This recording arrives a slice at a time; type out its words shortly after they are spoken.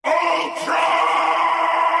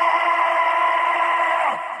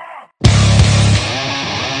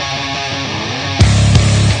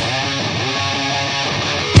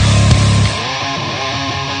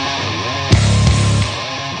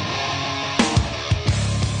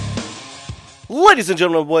Ladies and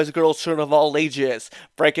gentlemen, boys and girls, children of all ages,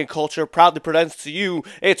 Breaking Culture proudly presents to you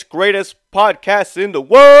its greatest podcast in the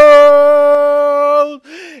world.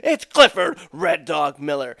 It's Clifford Red Dog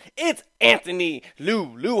Miller. It's Anthony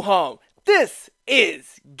Lu Hong. This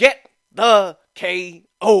is Get the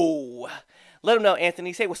KO. Let him know,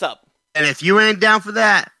 Anthony. Say what's up. And if you ain't down for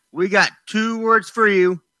that, we got 2 words for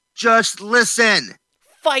you. Just listen.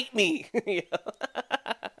 Fight me.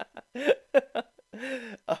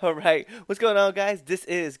 All right, what's going on, guys? This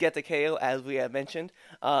is Get the KO, as we have mentioned.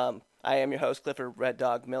 I am your host, Clifford Red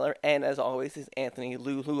Dog Miller, and as always, is Anthony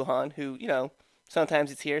Luhan, who,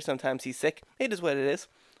 sometimes he's here, sometimes he's sick. It is what it is.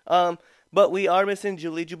 But we are missing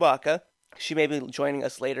Julie Jubaka. She may be joining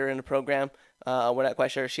us later in the program. We're not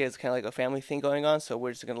quite sure. She has kind of like a family thing going on, so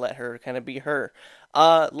we're just going to let her kind of be her.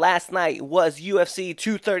 Last night was UFC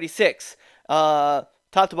 236. Top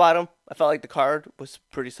to bottom, I felt like the card was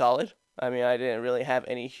pretty solid. I mean, I didn't really have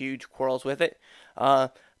any huge quarrels with it.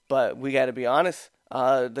 But we got to be honest,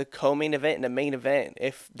 the co-main event and the main event,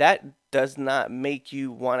 if that does not make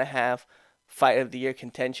you want to have fight of the year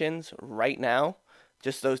contentions right now,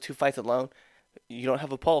 just those 2 fights alone, you don't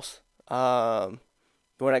have a pulse. We're not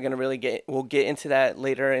going to we'll get into that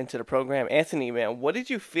later into the program. Anthony, man, what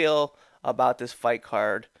did you feel about this fight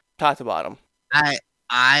card, top to bottom?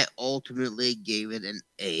 I ultimately gave it an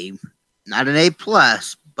A. Not an A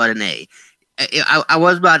plus, but an A. I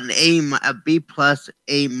was about an A, B plus,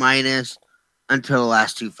 A minus until the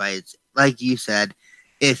last 2 fights. Like you said,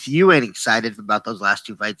 if you ain't excited about those last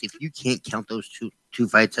 2 fights, if you can't count those two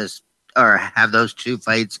fights as, or have those 2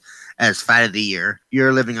 fights as fight of the year,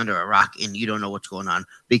 you're living under a rock and you don't know what's going on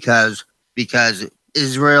because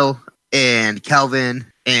Israel and Kelvin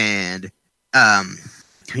and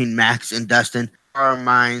between Max and Dustin are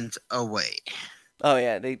minds away. Oh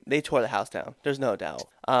yeah, they tore the house down. There's no doubt.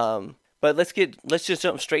 But let's just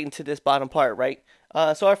jump straight into this bottom part, right?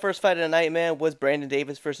 So our first fight of the night, man, was Brandon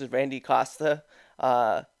Davis versus Randy Costa.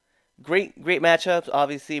 Great matchups.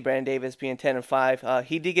 Obviously, Brandon Davis being 10-5.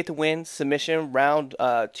 He did get to win submission round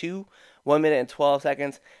 2, 1 minute and 12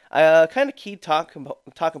 seconds. Kind of key talking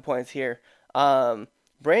points here.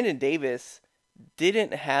 Brandon Davis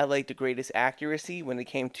didn't have like the greatest accuracy when it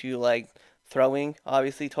came to like throwing,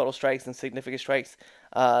 obviously, total strikes and significant strikes.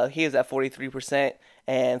 He is at 43%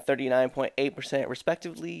 and 39.8%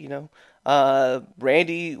 respectively,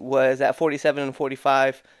 Randy was at 47 and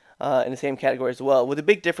 45 in the same category as well. Well, the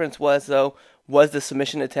big difference was the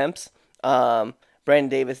submission attempts. Brandon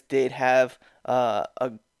Davis did have a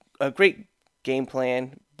great game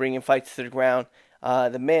plan, bringing fights to the ground.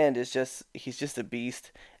 The man he's just a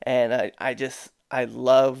beast, and I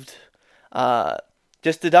loved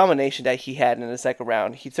just the domination that he had in the second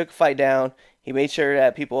round. He took a fight down. He made sure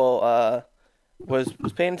that people was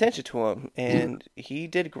paying attention to him, and he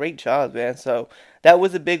did a great job, man. So that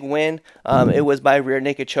was a big win. It was by rear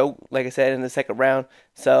naked choke, like I said, in the second round.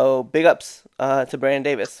 So big ups to Brandon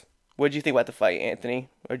Davis. What did you think about the fight, Anthony?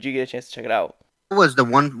 Or did you get a chance to check it out? It was the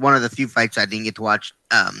one of the few fights I didn't get to watch.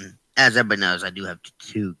 As everybody knows, I do have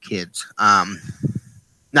 2 kids. Not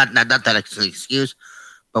that it's an excuse,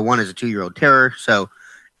 but one is a 2-year-old terror. So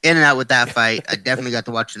in and out with that fight. I definitely got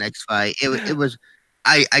to watch the next fight. It was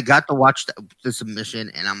I got to watch the submission,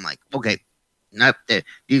 and I'm like, okay, not there.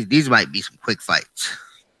 These might be some quick fights.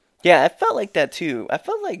 Yeah, I felt like that too. I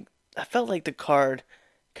felt like the card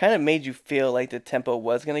kind of made you feel like the tempo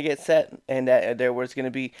was going to get set, and that there was going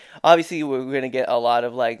to be, obviously we're going to get a lot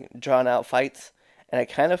of like drawn out fights, and I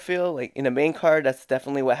kind of feel like in the main card that's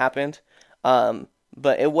definitely what happened.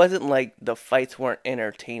 But it wasn't like the fights weren't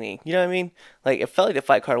entertaining. You know what I mean? Like, it felt like the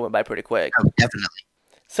fight card went by pretty quick. Oh, definitely.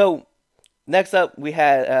 So next up, we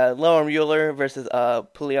had Lauren Mueller versus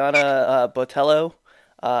Poliana Botello.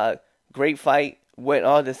 Great fight, went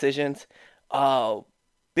all decisions.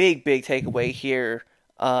 Big takeaway here.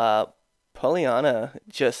 Poliana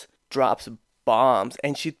just drops bombs,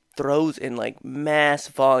 and she throws in like mass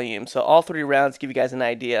volume. So all 3 rounds, give you guys an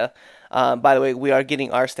idea. By the way, we are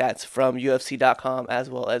getting our stats from UFC.com as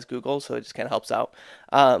well as Google, so it just kind of helps out.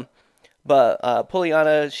 But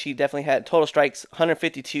Poliana, she definitely had total strikes,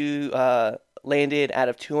 152 landed out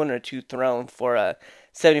of 202 thrown for a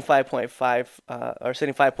 75.5 or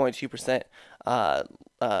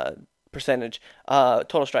 75.2% percentage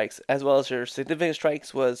total strikes, as well as her significant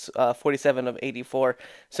strikes was 47 of 84.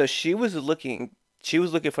 So she was looking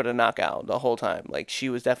for the knockout the whole time. Like, she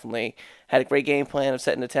was definitely had a great game plan of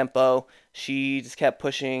setting the tempo. She just kept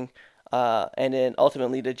pushing. And then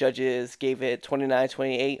ultimately the judges gave it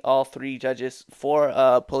 29-28, all 3 judges for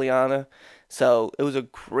Poliana. So it was a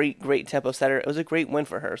great tempo setter. It was a great win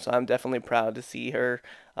for her. So I'm definitely proud to see her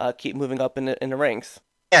keep moving up in the ranks.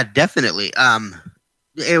 Yeah, definitely.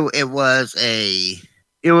 It was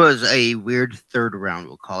a weird third round,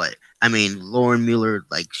 we'll call it. I mean, Lauren Mueller,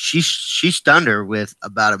 like she stunned her with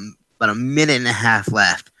about a minute and a half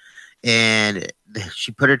left, and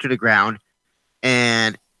she put her to the ground,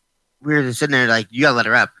 and we were just sitting there like, you gotta let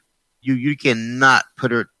her up. You cannot put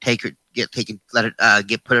her take her get taken let her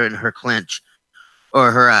get put her in her clinch or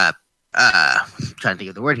her I'm trying to think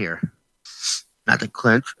of the word here. Not the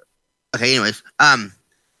clinch. Okay, anyways.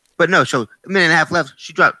 But no, so a minute and a half left.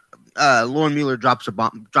 She dropped. Lauren Mueller drops a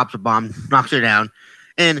bomb, knocks her down,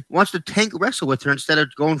 and wants to tank wrestle with her instead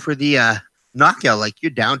of going for the knockout. Like, you're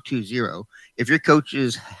down 2-0. If your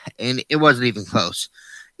coaches, and it wasn't even close.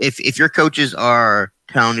 If your coaches are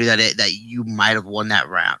telling you that you might have won that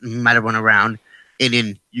round, might have won a round, and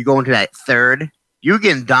then you go into that third, you're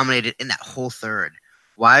getting dominated in that whole third.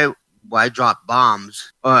 Why drop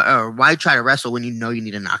bombs or why try to wrestle when you know you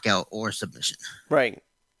need a knockout or submission? Right.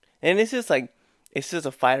 And it's just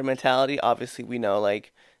a fighter mentality. Obviously, we know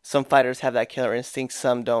like some fighters have that killer instinct.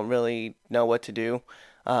 Some don't really know what to do.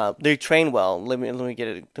 They train well. Let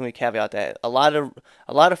me caveat that a lot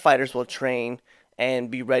of fighters will train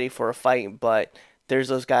and be ready for a fight, but there's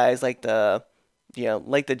those guys like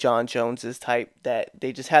like the John Joneses type that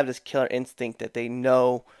they just have this killer instinct that they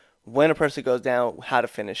know when a person goes down how to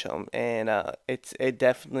finish them, and it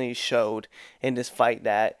definitely showed in this fight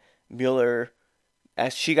that Mueller,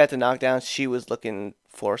 as she got the knockdown, she was looking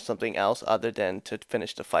for something else other than to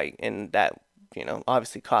finish the fight, and that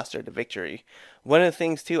obviously cost her the victory. One of the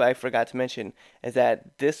things too I forgot to mention is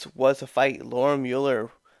that this was a fight. Laura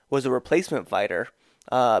Mueller was a replacement fighter.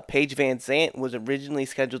 Paige Van Zant was originally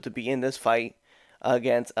scheduled to be in this fight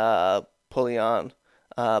against Poliana,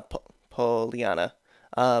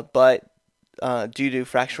 but due to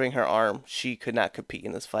fracturing her arm, she could not compete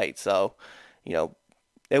in this fight. So, you know,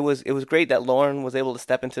 it was great that Lauren was able to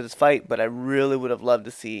step into this fight, but I really would have loved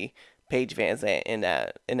to see Paige Van Zandt in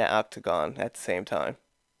that octagon at the same time.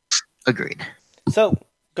 Agreed. So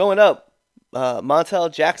going up,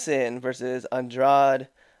 Montel Jackson versus Andrade.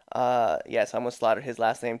 Yes, I'm gonna slaughter his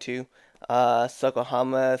last name too.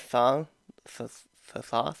 Sokohama Thong,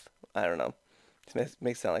 Thoth. I don't know. It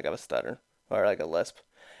makes it sound like I have a stutter or like a lisp.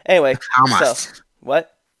 Anyway, so Hamas.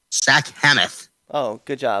 what? Zach Hamath. Oh,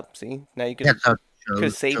 good job. See, now you That's how could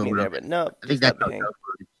have saved me there, but no, I think just that's got how me.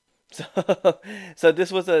 So, so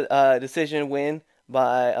this was a decision win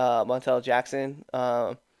by Montel Jackson.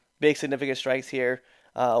 Big significant strikes here.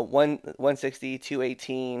 160,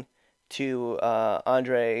 218 to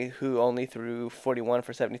Andre, who only threw 41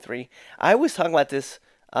 for 73. I was talking about this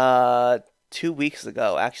 2 weeks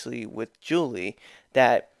ago, actually, with Julie,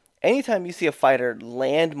 that anytime you see a fighter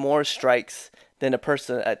land more strikes than a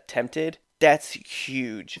person attempted, that's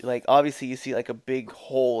huge. Like, obviously, you see like a big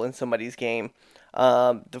hole in somebody's game.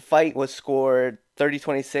 The fight was scored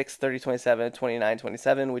 30-26, 30-27,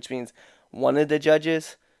 29-27, which means one of the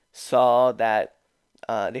judges saw that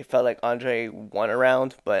they felt like Andre won a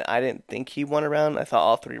round, but I didn't think he won a round. I thought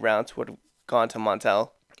all three rounds would have gone to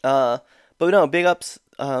Montel. But no, big ups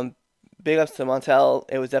to Montel.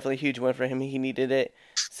 It was definitely a huge win for him. He needed it.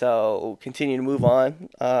 So continue to move on,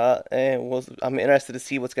 I'm interested to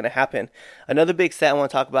see what's going to happen. Another big stat I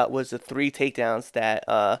want to talk about was the 3 takedowns that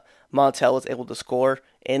Montel was able to score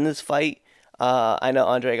in this fight. I know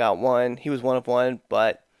Andre got one; he was one of one,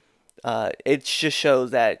 but it just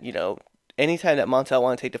shows that anytime that Montel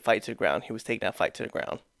wanted to take the fight to the ground, he was taking that fight to the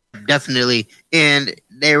ground. Definitely. And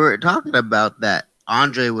they were talking about that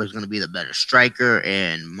Andre was going to be the better striker,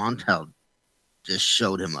 and Montel just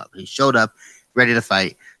showed him up. He showed up, ready to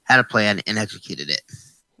fight, had a plan, and executed it.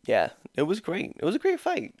 Yeah, it was great. It was a great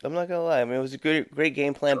fight. I'm not gonna lie. I mean, it was a great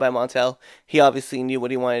game plan by Montel. He obviously knew what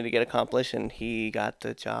he wanted to get accomplished, and he got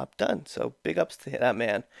the job done. So big ups to that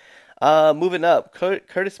man. Moving up,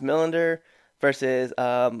 Curtis Millender versus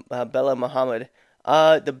Bella Muhammad.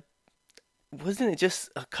 The Wasn't it just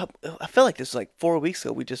a couple? I felt like this was like 4 weeks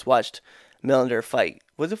ago. We just watched Millender fight.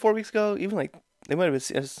 Was it 4 weeks ago? Even like it might have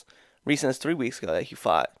been as recent as 3 weeks ago that he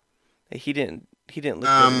fought. He didn't look good in that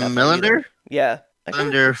fight Millender? either. Yeah,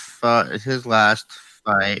 Millender fought his last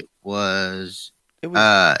fight was it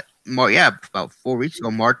was. about 4 weeks ago.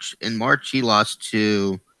 In March he lost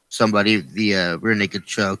to somebody via rear naked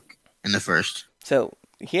choke in the first. So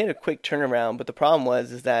he had a quick turnaround, but the problem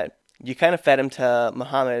is that you kind of fed him to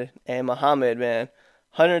Muhammad, and Muhammad, man,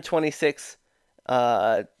 126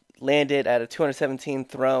 landed at a 217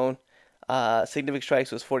 thrown. Significant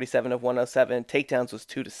strikes was 47 of 107. Takedowns was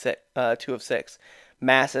 2 of 6.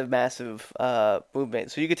 Massive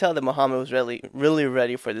movement. So you could tell that Muhammad was really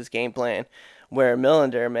ready for this game plan. Where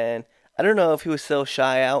Millender, man, I don't know if he was still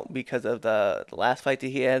shy out because of the last fight that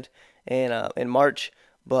he had in March,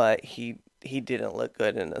 but he didn't look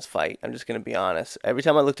good in this fight. I'm just gonna be honest. Every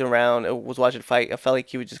time I looked around, I was watching the fight, I felt like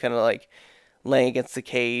he was just kind of like laying against the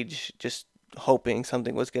cage, just hoping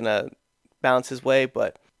something was gonna bounce his way.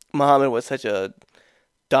 But Muhammad was such a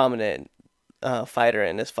dominant fighter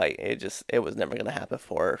in this fight. It was never gonna happen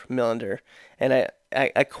for Millender, and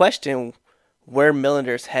I question where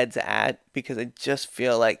Millender's head's at because I just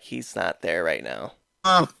feel like he's not there right now.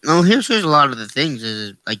 Well, no, here's a lot of the things.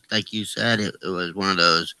 Is like you said, it was one of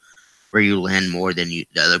those where you land more than the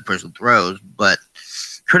other person throws. But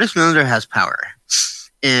Curtis Millender has power,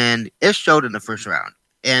 and it showed in the first round.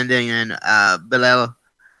 And then Bilal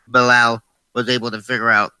was able to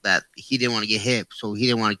figure out that he didn't want to get hit, so he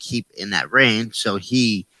didn't want to keep in that range. So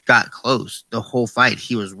he got close the whole fight.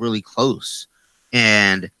 He was really close,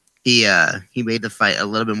 and he made the fight a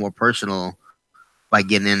little bit more personal by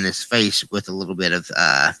getting in his face with a little bit of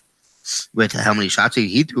with how many shots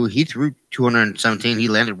he threw. He threw 217. He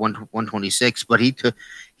landed 126, but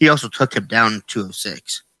he also took him down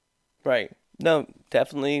 206. Right. No,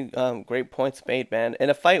 definitely great points made, man.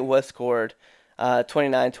 And a fight was scored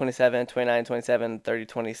 29-27, 29-27,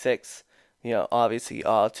 30-26. You know, obviously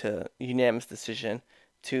all to unanimous decision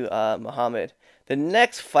to Muhammad. The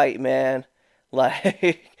next fight, man,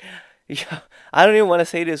 like, yeah, I don't even want to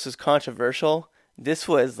say this was controversial. This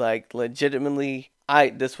was like legitimately,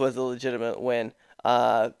 this was a legitimate win.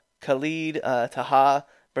 Khalid Taha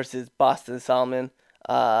versus Boston Salmon.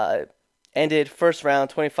 Ended first round,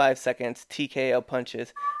 25 seconds, TKO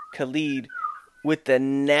punches. Khalid with the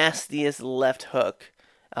nastiest left hook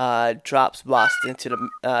drops Boston to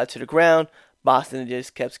the ground. Boston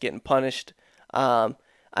just kept getting punished.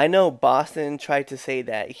 I know Boston tried to say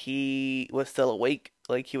that he was still awake,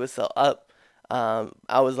 like he was still up.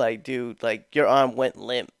 I was like, dude, like your arm went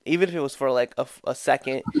limp. Even if it was for like a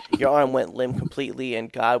second, your arm went limp completely, and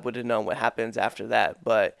God would have known what happens after that.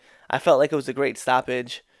 But I felt like it was a great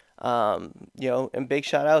stoppage. And big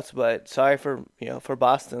shout outs, but sorry for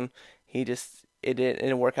Boston. It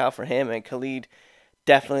didn't work out for him, and Khalid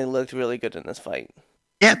definitely looked really good in this fight.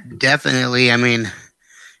 Yeah, definitely. I mean,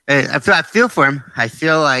 I feel for him. I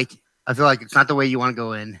feel like it's not the way you want to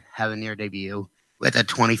go in, have a near debut with a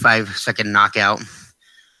 25-second knockout,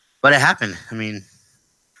 but it happened. I mean,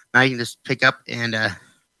 now you can just pick up and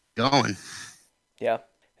go on. Yeah,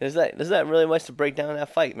 there's not really much to break down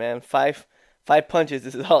that fight, man. Five punches.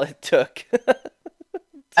 This is all it took.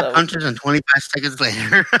 Five So punches and 25 seconds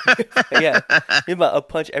later. yeah, about a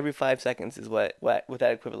punch every 5 seconds is what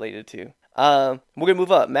that equivalated to. We're gonna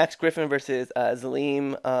move up. Max Griffin versus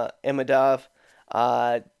Zalim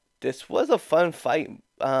Imadov. This was a fun fight.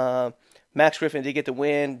 Max Griffin did get the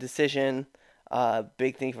win, decision.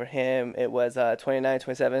 Big thing for him. It was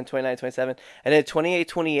 29-27, 29-27, and then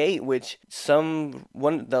 28-28, which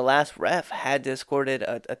the last ref had to score it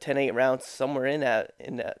a 10-8 rounds somewhere in that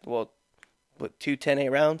well, with two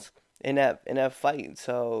 10-8 rounds in that fight.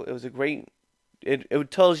 So it was a great.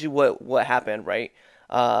 It tells you what happened, right?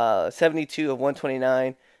 72 of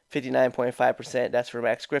 129, 59.5%. That's for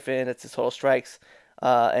Max Griffin. That's his total strikes.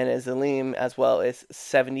 And as Zalim as well is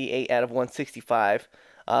 78 out of 165,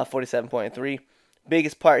 47.3.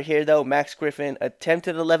 Biggest part here though, Max Griffin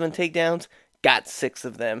attempted 11 takedowns, got 6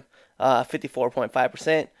 of them,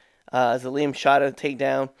 54.5%. Zalim shot a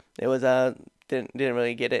takedown. It was didn't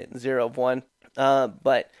really get it, 0 of 1.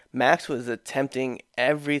 But Max was attempting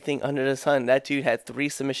everything under the sun. That dude had 3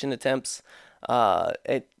 submission attempts.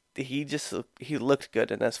 He looked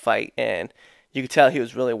good in this fight, and you could tell he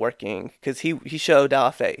was really working because he showed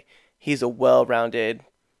off that he's a well-rounded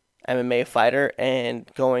MMA fighter and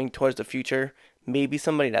going towards the future, maybe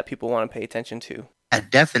somebody that people want to pay attention to.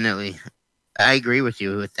 Definitely, I agree with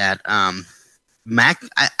you with that. Max,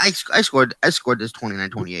 I scored this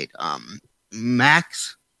 29-28.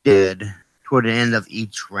 Max did toward the end of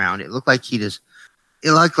each round. It looked like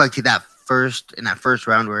that first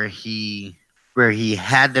round where he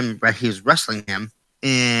had them, he was wrestling him,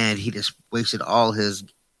 and he just wasted all his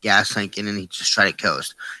gas tank and he just tried to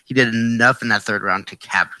coast. He did enough in that third round to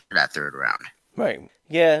capture that third round. Right.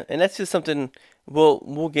 Yeah, and that's just something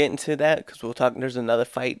we'll get into that because we'll talk. There's another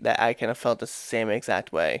fight that I kind of felt the same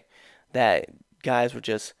exact way, that guys were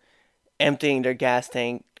just emptying their gas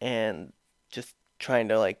tank and just trying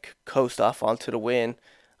to like coast off onto the win.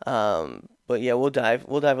 But yeah, we'll dive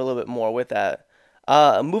a little bit more with that.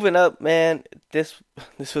 Moving up, man. This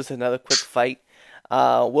was another quick fight.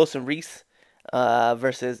 Wilson Reese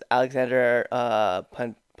versus Alexander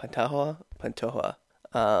Pantoja.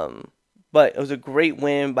 But it was a great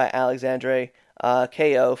win by Alexandre.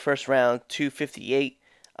 KO first round, 258.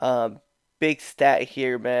 Big stat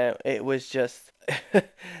here, man. It was just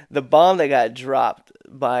the bomb that got dropped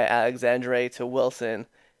by Alexandre to Wilson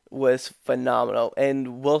was phenomenal,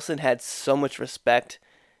 and Wilson had so much respect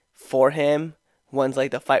for him once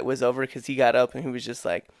like the fight was over because he got up and he was just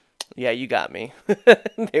like, "Yeah, you got me."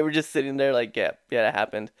 They were just sitting there like, "Yeah, yeah, that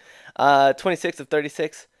happened." 26 of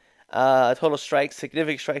 36. Total strikes,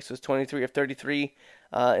 significant strikes was 23 of 33,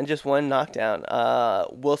 and just one knockdown.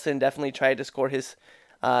 Wilson definitely tried to score his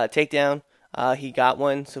takedown. He got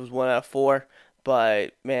one, so it was 1 out of 4.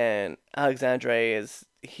 But man, Alexandre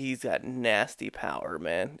he's got nasty power,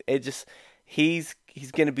 man. It just he's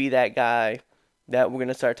gonna be that guy that we're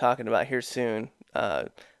gonna start talking about here soon.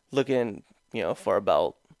 Looking, for a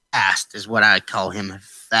belt. Fast is what I call him.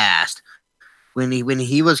 Fast. When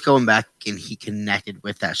he was going back and he connected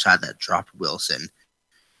with that shot that dropped Wilson,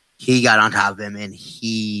 he got on top of him and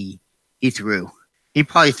he threw. He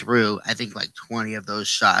probably threw, I think, like 20 of those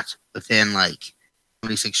shots within like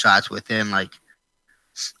 26 shots within like,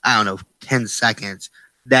 I don't know, 10 seconds.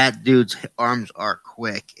 That dude's arms are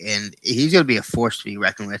quick and he's gonna be a force to be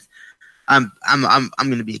reckoned with. I'm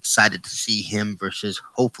gonna be excited to see him versus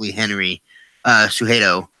hopefully Henry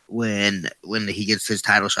Cejudo when he gets his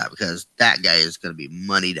title shot because that guy is gonna be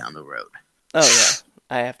money down the road. Oh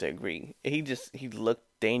yeah, I have to agree. He looked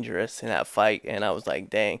dangerous in that fight, and I was like,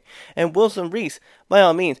 dang. And Wilson Reese, by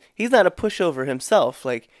all means, he's not a pushover himself.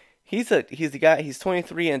 Like he's the guy. He's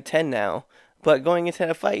 23-10 now, but going into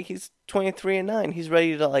that fight, he's 23-9. He's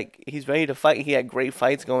ready to fight. He had great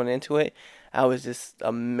fights going into it. I was just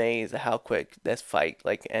amazed at how quick this fight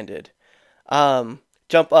like ended.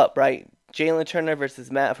 Jump up, right? Jalen Turner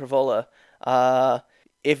versus Matt Frevola.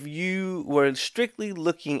 If you were strictly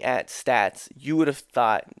looking at stats, you would have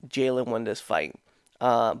thought Jalen won this fight.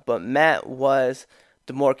 But Matt was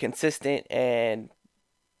the more consistent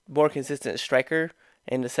striker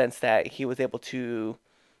in the sense that he was able to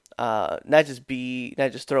not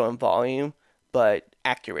just throw in volume, but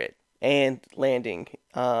accurate and landing.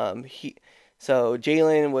 So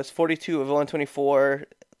Jalen was 42 of 124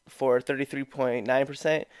 for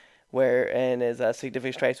 33.9%, and his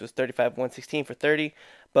significant strikes was 35 of 116 for 30.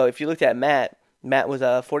 But if you looked at Matt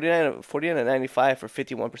was 49 of 95 for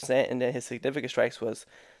 51%, and then his significant strikes was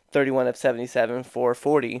 31 of 77 for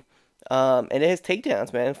 40. And then his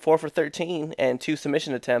takedowns, man, 4 for 13 and 2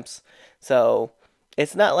 submission attempts. So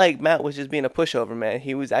it's not like Matt was just being a pushover, man.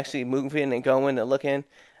 He was actually moving and going and looking,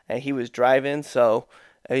 and he was driving. So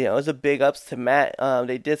it was a big ups to Matt.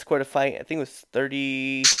 They did score the fight. I think it was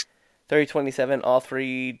 30-27, all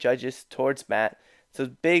three judges towards Matt. So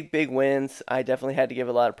big wins. I definitely had to give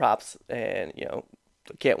a lot of props, and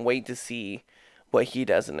can't wait to see what he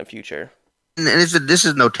does in the future. And this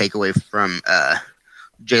is no takeaway from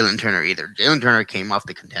Jalen Turner either. Jalen Turner came off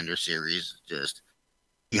the Contender Series, just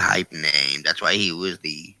the hype name. That's why he was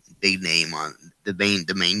the big name on the main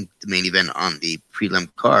event on the prelim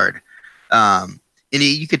card. And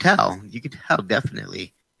you could tell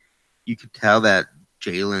definitely. You could tell that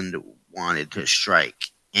Jalen wanted to strike,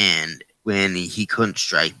 and when he couldn't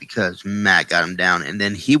strike because Matt got him down, and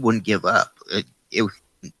then he wouldn't give up.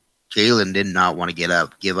 Jalen did not want to give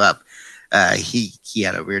up. He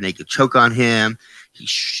had a rear naked choke on him. He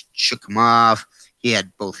shook him off. He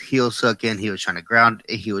had both heels hooking. He was trying to ground.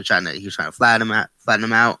 He was trying to flatten him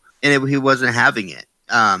out, and he wasn't having it.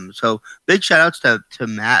 So big shout outs to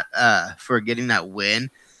Matt for getting that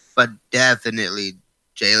win, but definitely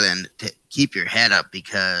Jalen, keep your head up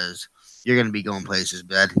because you're going to be going places,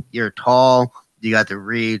 bud. You're tall. You got the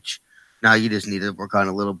reach. Now you just need to work on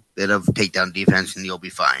a little bit of takedown defense, and you'll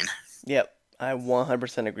be fine. Yep, I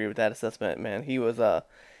 100% agree with that assessment, man.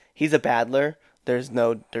 He's a battler. There's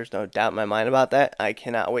no doubt in my mind about that. I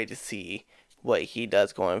cannot wait to see what he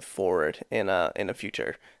does going forward in the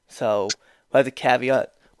future. So we have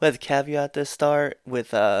the caveat this start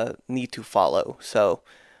with need to follow. So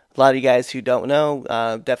a lot of you guys who don't know,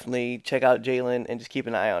 definitely check out Jalen and just keep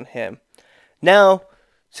an eye on him. Now,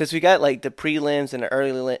 since we got like the prelims and the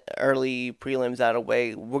early prelims out of the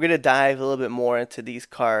way, we're gonna dive a little bit more into these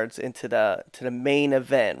cards, into the main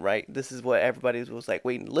event, right? This is what everybody was like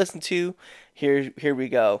waiting to listen to. Here we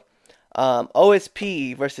go.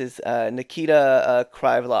 OSP versus Nikita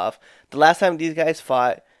Krylov. The last time these guys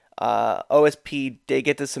fought, OSP did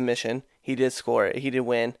get the submission. He did score it. He did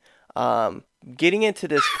win. Getting into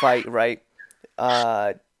this fight, right?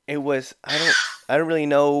 It was I didn't really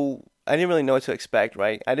know what to expect,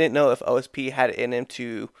 right? I didn't know if OSP had it in him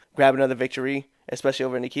to grab another victory, especially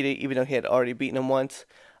over Nikita, even though he had already beaten him once.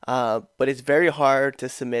 But it's very hard to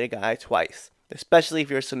submit a guy twice, especially if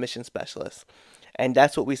you're a submission specialist. And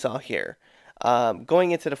that's what we saw here.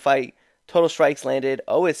 Going into the fight, Total strikes landed.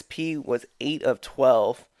 OSP was 8 of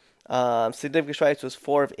 12. Significant strikes was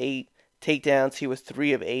 4 of 8. Takedowns, he was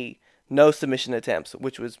 3 of 8. No submission attempts,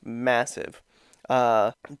 which was massive.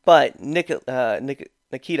 But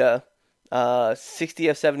Nikita, 60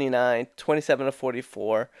 of 79, 27 of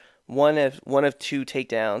 44, one of 2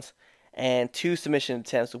 takedowns, and 2 submission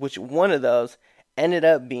attempts, which one of those ended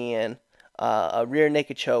up being a rear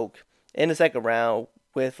naked choke in the second round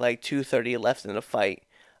with like 2:30 left in the fight.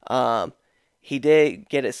 He did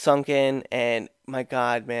get it sunk in, and my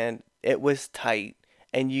God, man, it was tight.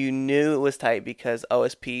 And you knew it was tight because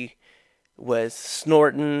OSP was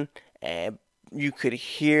snorting, and you could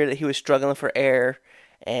hear that he was struggling for air,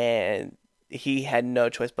 and he had no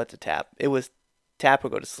choice but to tap. It was tap or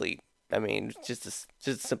go to sleep. I mean, just as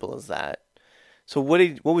simple as that. So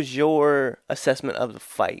what was your assessment of the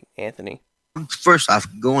fight, Anthony? First off,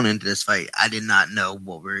 going into this fight, I did not know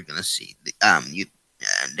what we were gonna see.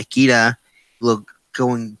 Nikita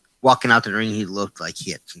walking out the ring, he looked like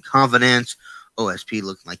he had some confidence. OSP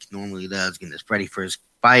looked like he normally does, getting us ready for his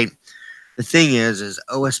fight. The thing is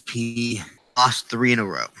OSP lost 3 in a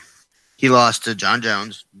row. He lost to Jon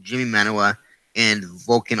Jones, Jimmy Manuwa, and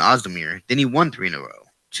Volkan Ozdemir. Then he won 3 in a row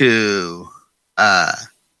to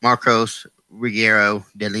Marcos Rogério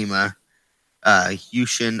de Lima,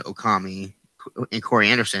 Yushin Okami, and Corey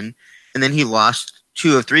Anderson. And then he lost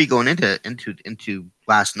 2 of 3 going into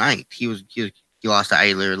last night. He lost to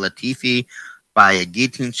Ilir Latifi by a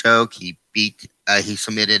guillotine choke. He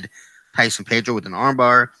submitted Tyson Pedro with an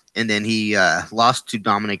armbar, and then he lost to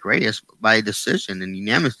Dominic Reyes by a decision, an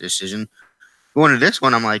unanimous decision. Going to this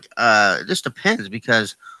one, I'm like, it just depends,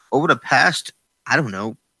 because over the past, I don't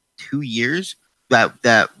know, 2 years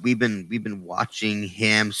that we've been watching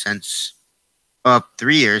him since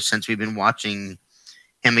 3 years since we've been watching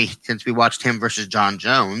him since we watched him versus Jon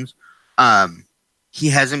Jones. He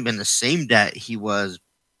hasn't been the same that he was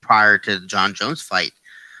prior to the Jon Jones fight.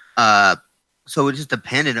 So it just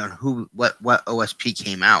depended on what OSP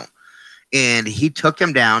came out. And he took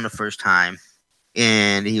him down the first time,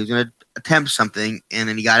 and he was going to attempt something, and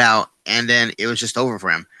then he got out, and then it was just over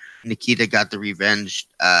for him. Nikita got the revenge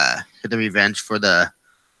for the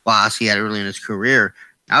loss he had early in his career.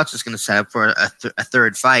 Now it's just going to set up for a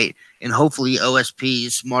third fight, and hopefully OSP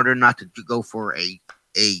is smarter not to go for a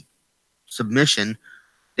submission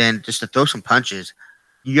than just to throw some punches.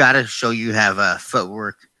 You got to show you have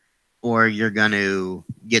footwork, or you're going to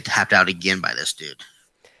get tapped out again by this dude.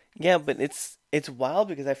 Yeah, but it's wild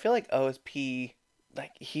because I feel like OSP,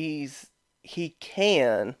 like he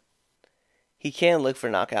can look for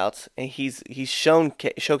knockouts, and he's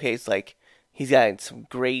showcased like he's got some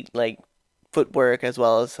great like footwork as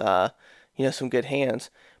well as some good hands.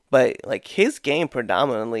 But like his game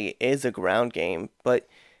predominantly is a ground game. But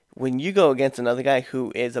when you go against another guy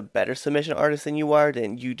who is a better submission artist than you are,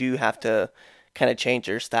 then you do have to kind of change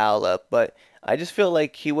your style up. But I just feel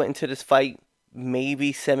like he went into this fight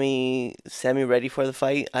maybe semi ready for the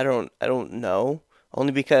fight. I don't know.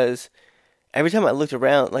 Only because every time I looked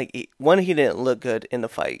around, like he didn't look good in the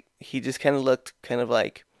fight. He just kind of looked kind of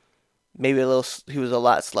like maybe a little. He was a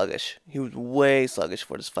lot sluggish. He was way sluggish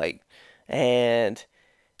for this fight, and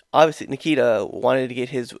obviously Nikita wanted to get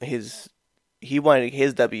his he wanted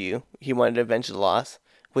his W. He wanted to avenge the loss,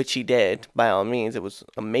 which he did by all means. It was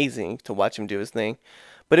amazing to watch him do his thing,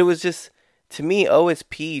 but it was just, to me,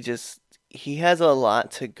 OSP just, he has a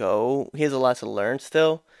lot to go. He has a lot to learn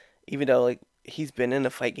still, even though like he's been in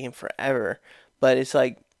the fight game forever. But it's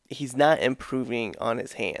like he's not improving on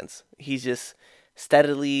his hands. He's just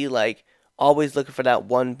steadily like always looking for that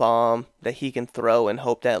one bomb that he can throw and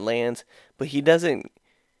hope that lands. But he doesn't.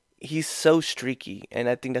 He's so streaky, and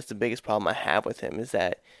I think that's the biggest problem I have with him is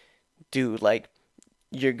that, dude, like,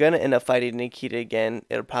 you're gonna end up fighting Nikita again.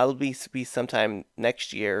 It'll probably be sometime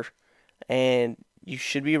next year, and you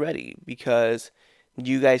should be ready because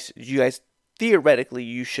you guys theoretically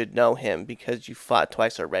you should know him because you fought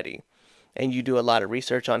twice already, and you do a lot of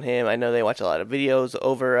research on him. I know they watch a lot of videos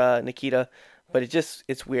over Nikita, but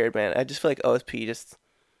it's weird, man. I just feel like OSP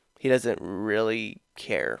he doesn't really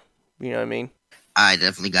care. You know what I mean? I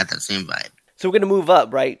definitely got that same vibe. So we're gonna move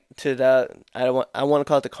up right to the I want to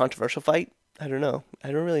call it the controversial fight. I don't know.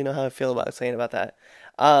 I don't really know how I feel about saying about that.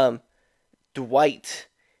 Dwight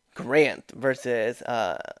Grant versus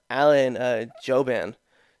Alan Jouban.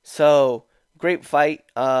 So great fight.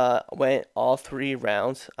 Went all 3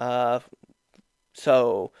 rounds.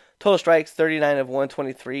 So total strikes 39 of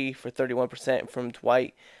 123 for 31% from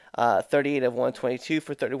Dwight. 38 of 122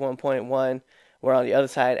 for 31.1. Where on the other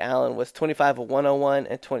side, Allen was 25 of 101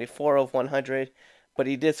 and 24 of 100. But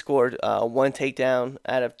he did score 1 takedown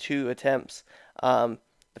out of 2 attempts.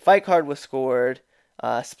 The fight card was scored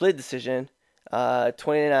split decision,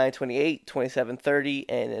 29-28, 27-30,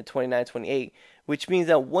 and 29-28, which means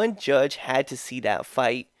that one judge had to see that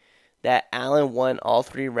fight that Allen won all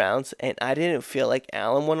 3 rounds, and I didn't feel like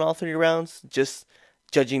Allen won all 3 rounds, just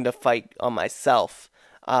judging the fight on myself.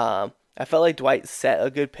 I felt like Dwight set a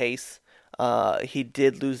good pace. He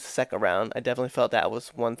did lose the second round. I definitely felt that was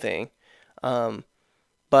one thing.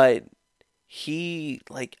 But I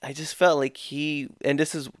just felt like and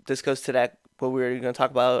this goes to that what we were going to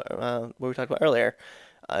talk about, what we talked about earlier.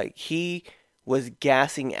 He was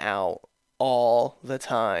gassing out all the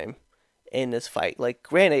time in this fight. Like,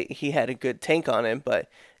 granted, he had a good tank on him, but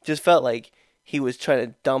just felt like he was trying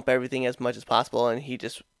to dump everything as much as possible, and he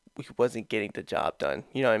wasn't getting the job done.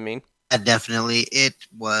 You know what I mean? Definitely, it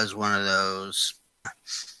was one of those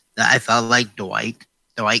that I felt like Dwight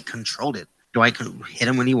controlled it. Dwight could hit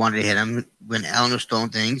him when he wanted to hit him. When Allen was throwing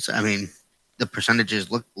things, I mean, the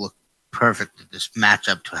percentages look perfect to this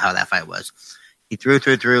matchup to how that fight was. He threw,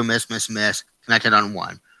 miss, connected on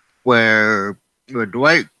one. Where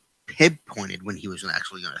Dwight pinpointed when he was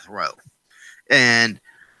actually going to throw. And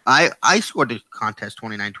I scored the contest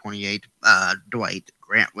 29-28, Dwight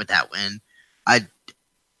Grant with that win. I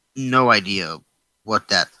no idea what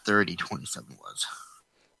that 30-27 was.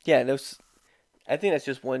 Yeah, I think that's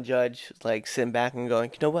just one judge like sitting back and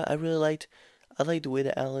going, you know what, I liked the way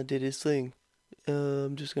that Allen did his thing.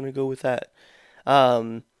 I'm just gonna go with that.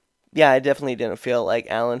 Yeah, I definitely didn't feel like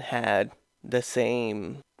Allen had the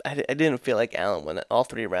same. I didn't feel like Allen won all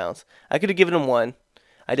 3 rounds. I could have given him one.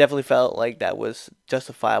 I definitely felt like that was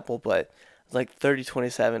justifiable, but like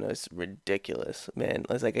 30-27 was ridiculous, man.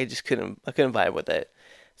 I was like, I couldn't vibe with it.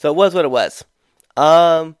 So it was what it was.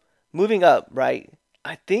 Moving up, right?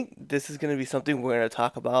 I think this is going to be something we're going to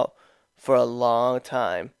talk about for a long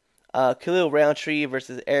time. Khalil Roundtree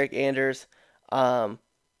versus Eric Anders. It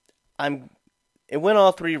went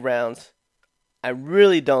all 3 rounds. I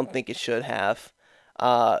really don't think it should have.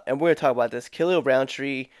 And we're going to talk about this. Khalil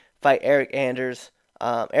Roundtree fight Eric Anders.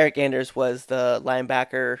 Eric Anders was the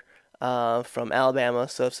linebacker from Alabama.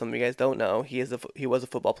 So if some of you guys don't know, he was a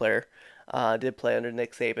football player. Did play under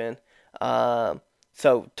Nick Saban.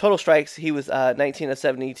 So total strikes, he was 19 of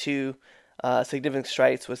 72. Significant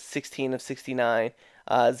strikes was 16 of 69.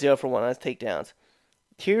 0 for 1 on his takedowns.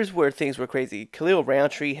 Here's where things were crazy. Khalil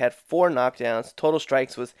Roundtree had 4 knockdowns. Total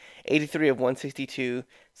strikes was 83 of 162.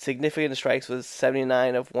 Significant strikes was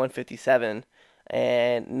 79 of 157.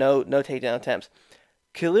 And no takedown attempts.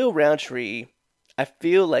 Khalil Roundtree, I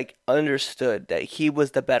feel like, understood that he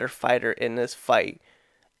was the better fighter in this fight.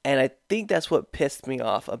 And I think that's what pissed me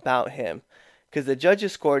off about him. Because the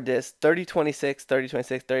judges scored this 30-26,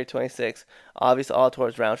 30-26, 30-26. Obviously all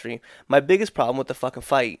towards Roundtree. My biggest problem with the fucking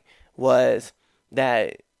fight was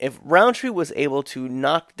that if Roundtree was able to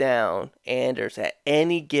knock down Anders at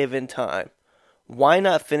any given time, why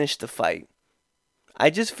not finish the fight? I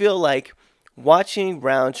just feel like watching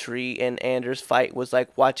Roundtree and Anders fight was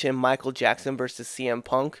like watching Michael Jackson versus CM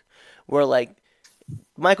Punk, where like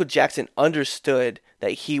Michael Jackson understood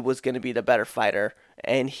that he was going to be the better fighter,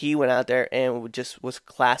 and he went out there and just was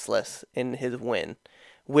classless in his win,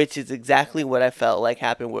 which is exactly what I felt like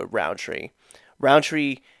happened with Roundtree.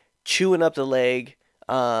 Roundtree chewing up the leg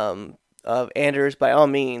of Anders. By all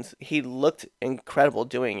means, he looked incredible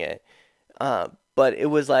doing it, but it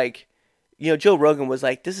was like, Joe Rogan was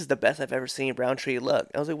like, this is the best I've ever seen Roundtree look.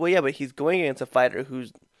 I was like, well, yeah, but he's going against a fighter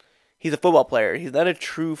he's a football player. He's not a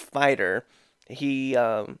true fighter.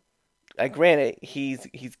 Granted,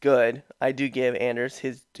 he's good. I do give Anders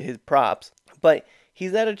his props, but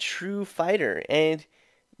he's not a true fighter. And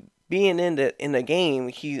being in the game,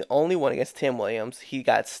 he only won against Tim Williams. He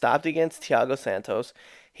got stopped against Thiago Santos.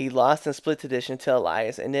 He lost in split decision to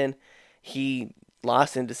Elias, and then he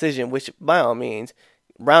lost in decision, which by all means,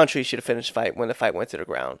 Roundtree should have finished the fight when the fight went to the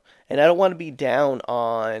ground. And I don't want to be down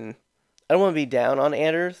on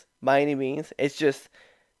Anders by any means.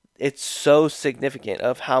 It's so significant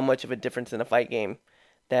of how much of a difference in a fight game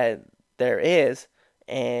that there is,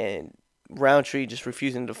 and Roundtree just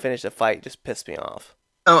refusing to finish the fight just pissed me off.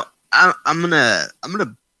 Oh, I'm gonna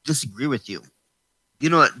disagree with you. Do you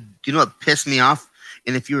know what pissed me off?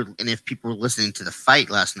 And if people were listening to the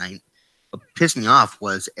fight last night, what pissed me off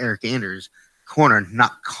was Eric Anders' corner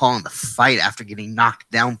not calling the fight after getting knocked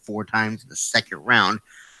down 4 times in the second round.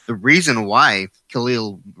 The reason why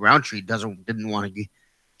Khalil Roundtree didn't want to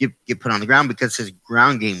get put on the ground because his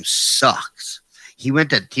ground game sucks. He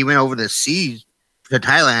went over the seas to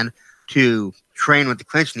Thailand to train with the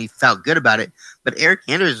clinch, and he felt good about it. But Eric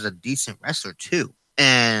Anders is a decent wrestler too,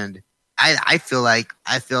 and I felt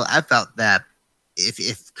that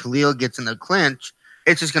if Khalil gets in the clinch,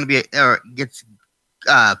 it's just going to be or gets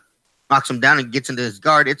knocks him down and gets into his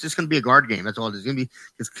guard. It's just going to be a guard game. That's all it's going to be.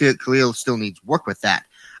 Because Khalil still needs work with that.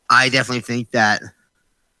 I definitely think that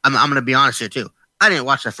I'm going to be honest here too. I didn't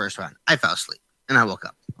watch the first round. I fell asleep and I woke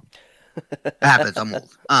up. It happens. I'm old.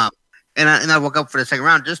 And I woke up for the second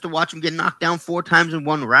round just to watch him get knocked down 4 times in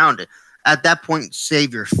one round. At that point,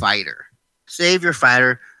 save your fighter. Save your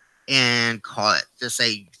fighter and call it. Just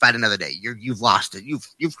say, fight another day. You've lost it.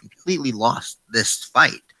 You've completely lost this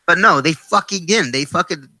fight. But no, they fucking didn't. They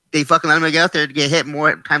fucking let him get out there to get hit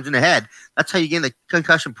more times in the head. That's how you get in the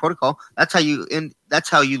concussion protocol. That's how you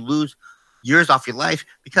lose years off your life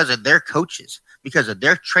because of their coaches, because of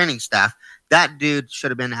their training staff. That dude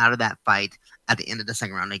should have been out of that fight at the end of the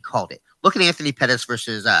second round. They called it. Look at Anthony Pettis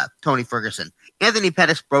versus Tony Ferguson. Anthony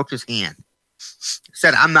Pettis broke his hand.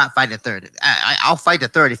 Said, "I'm not fighting a third. I'll fight the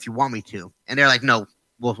third if you want me to." And they're like, "No,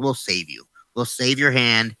 we'll save you. We'll save your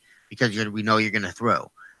hand because we know you're going to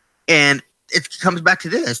throw." And it comes back to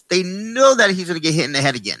this. They know that he's going to get hit in the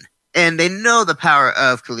head again. And they know the power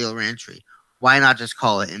of Khalil Rountree. Why not just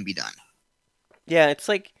call it and be done? Yeah, it's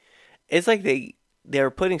like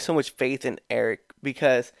they're putting so much faith in Eric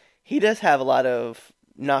because he does have a lot of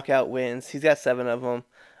knockout wins. He's got 7 of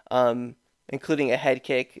them, including a head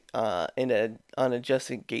kick on a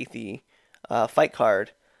Justin Gaethje fight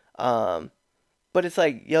card. But it's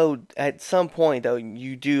like, yo, at some point, though,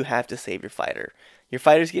 you do have to save your fighter. Your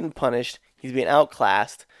fighter's getting punished. He's being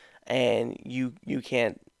outclassed, and you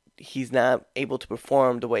can't. He's not able to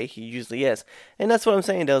perform the way he usually is, and that's what I'm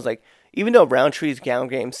saying. Though, is like even though Rountree's ground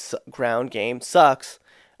game sucks,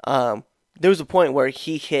 there was a point where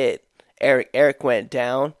he hit Eric. Eric went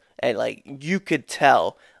down, and like you could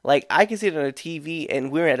tell, like I could see it on the TV,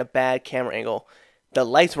 and we were at a bad camera angle. The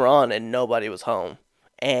lights were on, and nobody was home,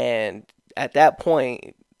 and at that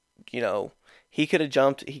point, he could have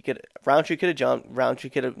jumped. Rountree could have jumped. Rountree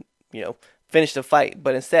could have, finished the fight.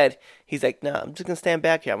 But instead, he's like, "Nah, I'm just gonna stand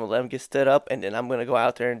back here. I'm gonna let him get stood up, and then I'm gonna go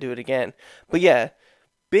out there and do it again." But yeah,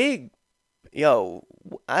 I don't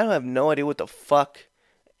have no idea what the fuck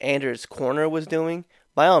Anders' corner was doing.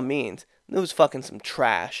 By all means, it was fucking some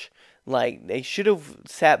trash. Like they should have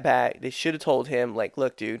sat back. They should have told him, like,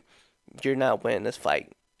 "Look, dude, you're not winning this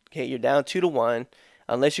fight. Okay, you're down 2-1."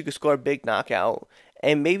 Unless you could score a big knockout.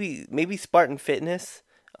 And maybe Spartan Fitness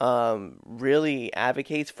really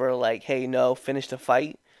advocates for like, hey, no, finish the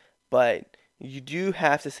fight. But you do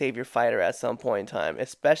have to save your fighter at some point in time,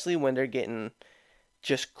 especially when they're getting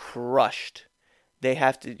just crushed.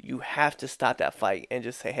 You have to stop that fight and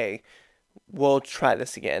just say, hey, we'll try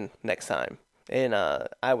this again next time. And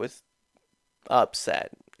I was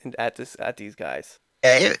upset at these guys.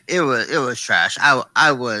 Yeah, it was trash.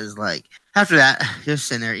 I was like, after that, just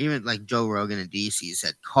sitting there, even like Joe Rogan and DC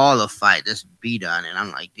said, call a fight, just be done. And I'm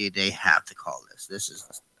like, dude, they have to call this. This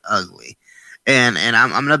is ugly. And I'm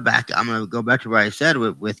gonna go back to what I said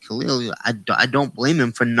with Khalil. I don't blame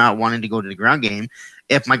him for not wanting to go to the ground game.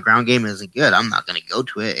 If my ground game isn't good, I'm not gonna go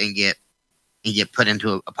to it and get put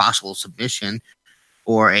into a possible submission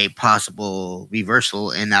or a possible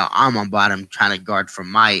reversal. And now I'm on bottom trying to guard for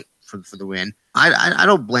the win. I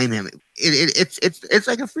don't blame him. It's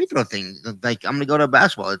like a free throw thing. Like I'm gonna go to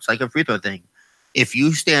basketball. It's like a free throw thing. If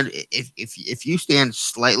you stand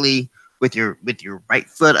slightly with your right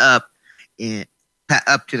foot up and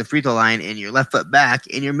up to the free throw line and your left foot back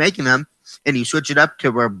and you're making them and you switch it up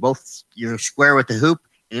to where both you're square with the hoop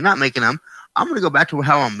and you're not making them, I'm gonna go back to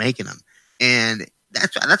how I'm making them. And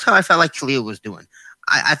that's how I felt like Khalil was doing.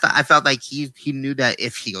 I felt like he knew that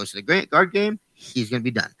if he goes to the great guard game, he's gonna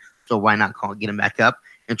be done. So why not get him back up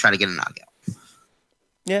and try to get a knockout?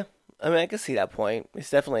 Yeah, I mean, I can see that point. It's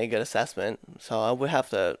definitely a good assessment. So I would have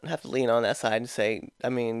to lean on that side and say, I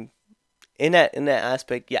mean, in that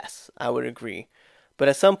aspect, yes, I would agree. But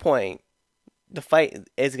at some point, the fight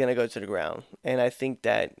is going to go to the ground, and I think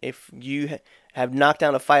that if you have knocked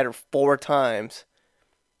down a fighter 4 times,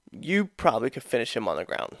 you probably could finish him on the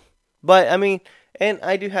ground. But I mean, and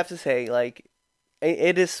I do have to say, like,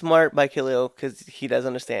 it is smart by Khalil because he does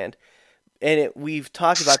understand. And we've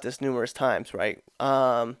talked about this numerous times, right?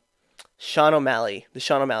 Sean O'Malley, the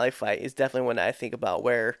Sean O'Malley fight is definitely one that I think about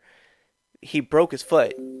where he broke his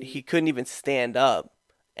foot. He couldn't even stand up.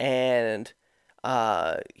 And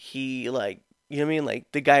he, like, you know what I mean?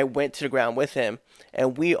 Like, the guy went to the ground with him.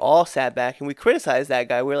 And we all sat back and we criticized that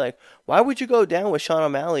guy. We're like, why would you go down with Sean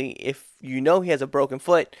O'Malley if you know he has a broken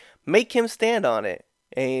foot? Make him stand on it.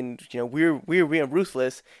 And, we're being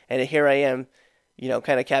ruthless, and here I am,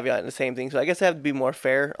 kind of caveating the same thing. So I guess I have to be more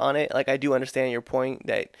fair on it. Like, I do understand your point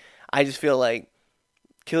that I just feel like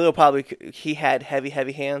Khalil he had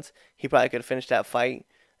heavy hands. He probably could have finished that fight.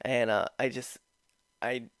 And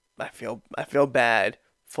I feel bad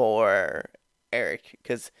for Eric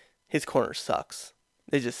because his corner sucks.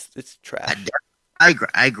 It's I, trash.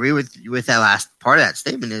 I agree with that last part of that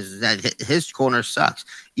statement is that his corner sucks.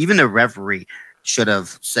 Even the referee should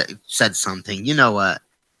have said something. You know what?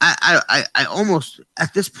 I almost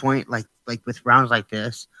at this point like with rounds like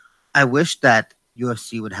this, I wish that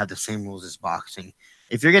UFC would have the same rules as boxing.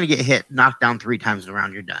 If you're gonna get hit, knocked down 3 times in a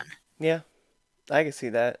round, you're done. Yeah, I can see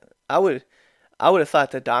that. I would have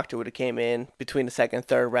thought the doctor would have came in between the second and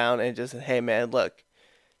third round and just said, "Hey man, look,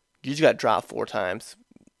 you just got dropped 4 times.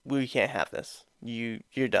 We can't have this.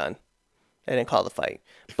 You're done." And then call the fight.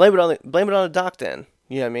 Blame it on the doc then.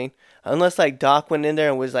 You know what I mean? Unless like Doc went in there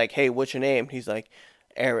and was like, "Hey, what's your name?" He's like,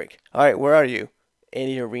 "Eric." All right, where are you? In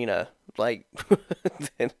the arena. Like,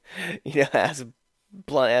 then, ask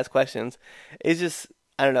blunt ass questions. It's just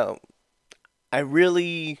I don't know. I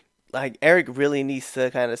really like Eric really needs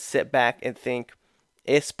to kind of sit back and think,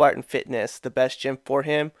 is Spartan Fitness the best gym for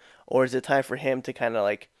him, or is it time for him to kind of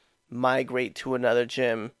like migrate to another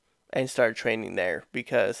gym and start training there?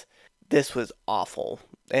 Because this was awful,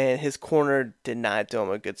 and his corner did not do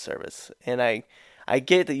him a good service. And I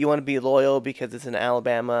get that you want to be loyal because it's in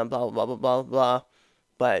Alabama and blah blah blah blah blah blah,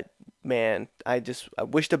 but man, I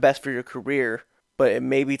wish the best for your career, but it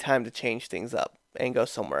may be time to change things up and go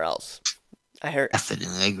somewhere else. I heard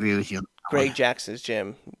Definitely agree with you. Greg Jackson's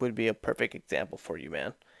gym would be a perfect example for you,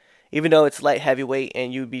 man. Even though it's light heavyweight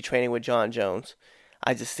and you'd be training with John Jones,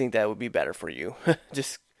 I just think that would be better for you.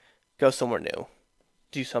 Just go somewhere new,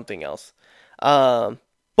 do something else.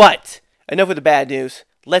 But enough with the bad news.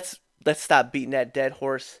 Let's stop beating that dead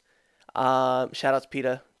horse. Shout out to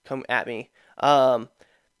PETA. Come at me.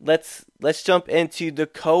 Let's jump into the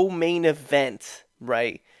co-main event.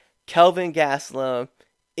 Right, Kelvin Gastelum,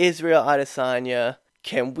 Israel Adesanya.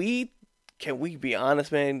 Can we be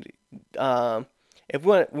honest, man? If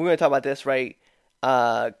we're gonna talk about this, right?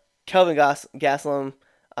 Kelvin Gastelum,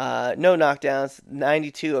 no knockdowns,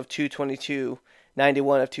 92 of 222,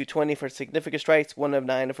 91 of 220 for significant strikes, 1 of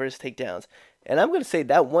 9 for his takedowns. And I'm gonna say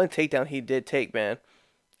that one takedown he did take, man.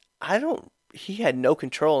 He had no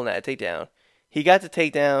control in that takedown. He got the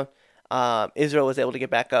takedown. Israel was able to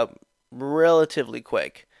get back up relatively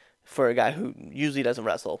quick for a guy who usually doesn't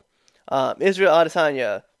wrestle. Israel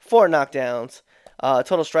Adesanya, 4 knockdowns.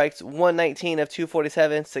 Total strikes, 119 of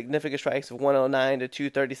 247. Significant strikes of 109 to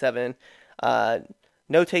 237.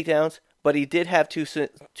 No takedowns, but he did have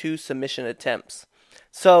two submission attempts.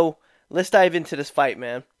 So let's dive into this fight,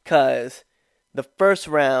 man. Because the first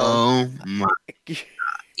round... Oh, my.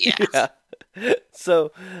 Yes. Yeah.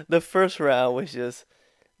 So the first round was just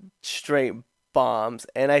straight bombs.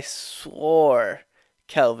 And I swore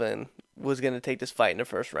Kelvin was going to take this fight in the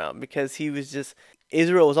first round because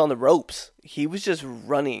Israel was on the ropes. He was just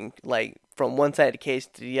running like from one side of the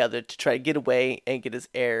cage to the other to try to get away and get his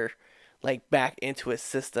air like back into his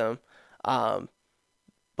system.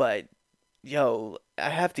 But yo, I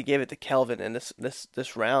have to give it to Kelvin in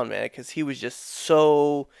this round, man, because he was just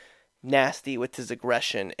so nasty with his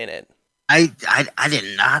aggression in it. I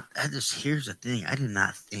did not. Here's the thing. I did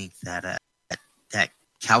not think that that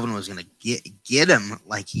Calvin was gonna get him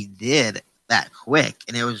like he did that quick,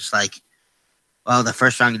 and it was just like, well, the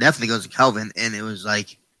first round definitely goes to Calvin, and it was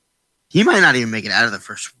like he might not even make it out of the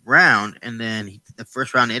first round, and then the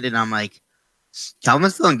first round ended. And I'm like,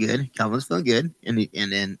 Calvin's feeling good. Calvin's feeling good, and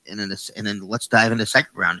then let's dive into the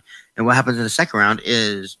second round. And what happens in the second round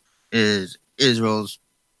is Israel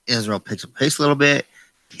picks up pace a little bit,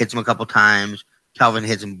 hits him a couple times. Calvin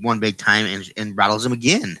hits him one big time and rattles him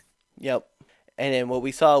again. Yep. And then what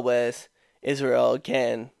we saw was Israel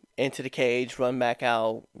again into the cage, run back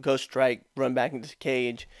out, go strike, run back into the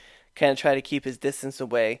cage, kind of try to keep his distance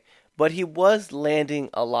away. But he was landing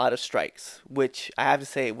a lot of strikes, which I have to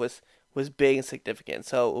say was big and significant.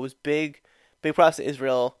 So it was big props to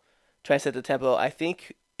Israel trying to set the tempo. I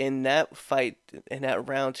think in that fight, in that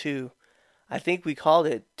round 2, I think we called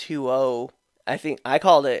it 2-0. I think I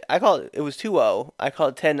called it it was 2-0. I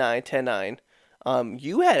called it 10-9, 10-9.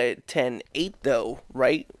 You had it 10-8 though,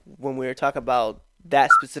 right? When we were talking about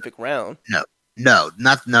that specific round. No,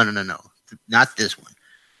 not this one.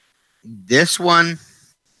 This one,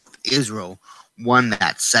 Israel won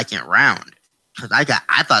that second round because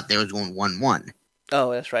I thought they was going 1-1.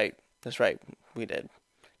 Oh, that's right. We did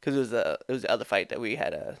because it was the other fight that we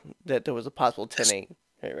had that there was a possible 10-8.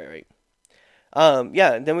 Right.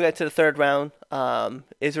 Yeah. Then we got to the third round.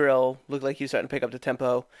 Israel looked like he was starting to pick up the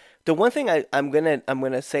tempo. The one thing I'm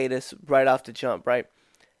gonna say this right off the jump, right?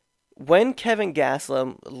 When Kevin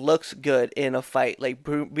Gastelum looks good in a fight, like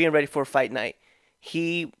being ready for a fight night,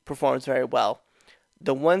 he performs very well.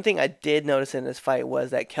 the one thing I did notice in this fight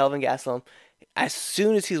was that Kelvin Gastelum, as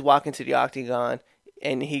soon as he's walking to the octagon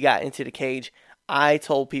and he got into the cage, I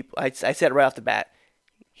told people, I said right off the bat,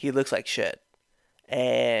 he looks like shit.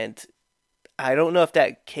 And I don't know if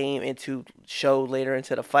that came into show later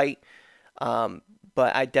into the fight,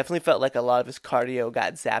 but I definitely felt like a lot of his cardio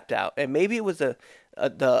got zapped out, and maybe it was a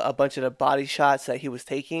bunch of the body shots that he was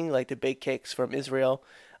taking, like the big kicks from Israel,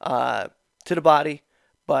 to the body.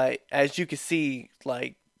 But as you can see,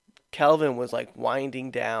 like Kelvin was like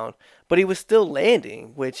winding down, but he was still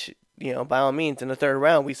landing, which by all means in the third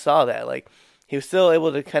round we saw that like he was still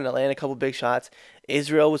able to kind of land a couple big shots.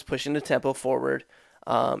 Israel was pushing the tempo forward,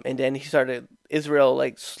 and then Israel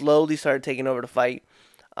like slowly started taking over the fight,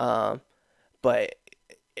 but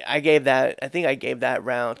I think I gave that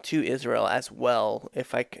round to Israel as well,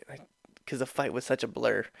 if I could, because the fight was such a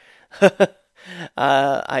blur.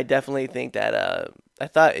 I definitely think that I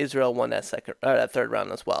thought Israel won that third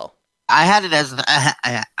round as well. I had it as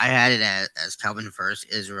I had it as Kelvin first,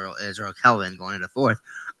 Israel Kelvin going into fourth.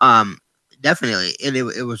 Definitely, and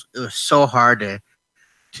it was so hard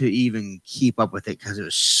to even keep up with it because it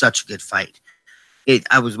was such a good fight.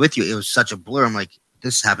 I was with you. It was such a blur. I'm like,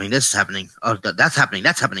 this is happening. Oh, that's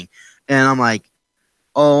happening. And I'm like,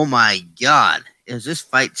 oh my God, is this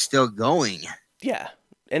fight still going? Yeah.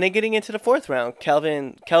 And then getting into the fourth round,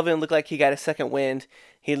 Kelvin looked like he got a second wind.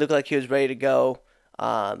 He looked like he was ready to go.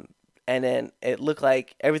 And then it looked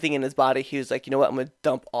like everything in his body, he was like, you know what, I'm going to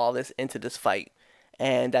dump all this into this fight.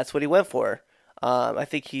 And that's what he went for. I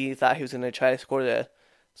think he thought he was going to try to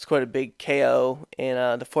score the big KO in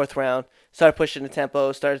the fourth round. Started pushing the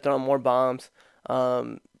tempo, started throwing more bombs.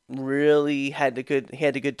 Really had the good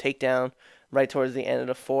takedown right towards the end of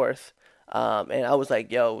the fourth. And I was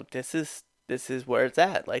like, yo, this is where it's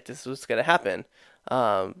at. Like, this is what's going to happen.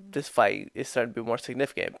 This fight is starting to be more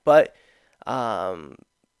significant. But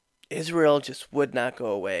Israel just would not go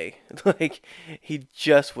away. Like, he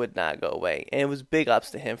just would not go away. And it was big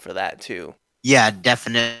ups to him for that, too. Yeah,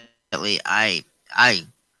 definitely. I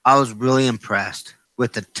was really impressed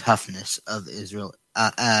with the toughness of Israel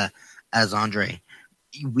as Andre.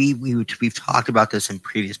 We've talked about this in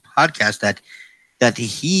previous podcasts that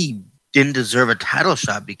he didn't deserve a title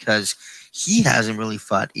shot because he hasn't really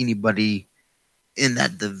fought anybody in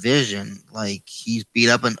that division. Like, he's beat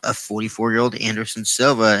up a 44-year-old Anderson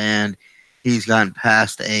Silva, and he's gotten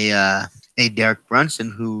past a Derek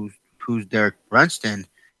Brunson who's Derek Brunson,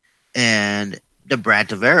 and the Brad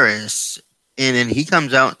Tavares, and then he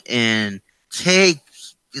comes out and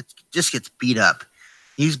just gets beat up.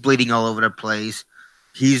 He's bleeding all over the place.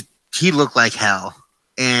 He looked like hell,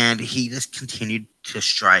 and he just continued to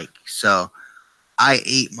strike. So I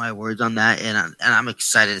ate my words on that, and I'm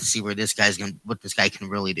excited to see what this guy can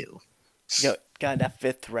really do. God, that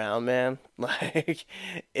fifth round, man, like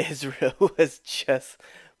Israel was just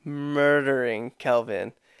murdering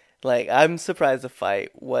Kelvin. Like, I'm surprised the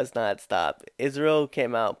fight was not stopped. Israel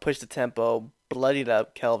came out, pushed the tempo, bloodied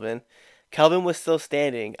up Kelvin. Kelvin was still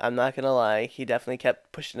standing. I'm not gonna lie, he definitely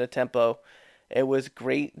kept pushing the tempo. It was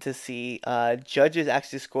great to see. Judges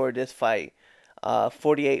actually scored this fight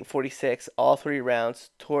 48-46, all three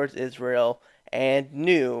rounds towards Israel, and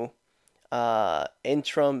new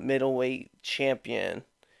interim middleweight champion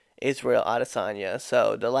Israel Adesanya.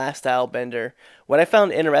 So the last style bender. What I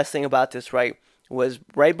found interesting about this was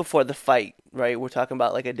right before the fight. Right, we're talking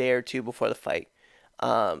about like a day or two before the fight.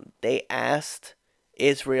 They asked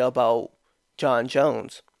Israel about Jon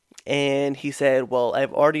Jones. And he said, well,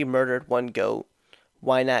 I've already murdered one goat.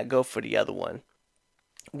 Why not go for the other one?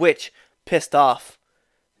 Which pissed off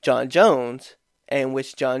Jon Jones, and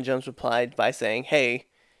which Jon Jones replied by saying, hey,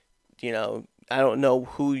 I don't know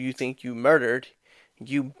who you think you murdered.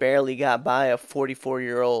 You barely got by a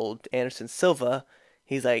 44-year-old Anderson Silva.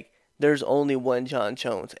 He's like, there's only one Jon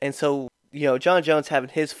Jones. And so, Jon Jones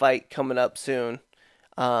having his fight coming up soon.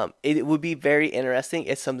 It would be very interesting.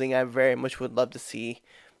 It's something I very much would love to see.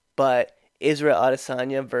 But Israel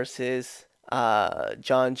Adesanya versus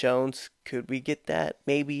Jon Jones, could we get that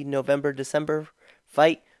maybe November, December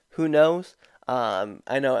fight? Who knows?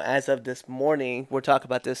 I know as of this morning, we're talking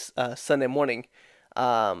about this Sunday morning,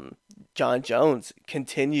 Jon Jones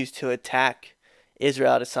continues to attack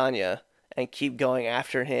Israel Adesanya and keep going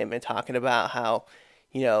after him and talking about how,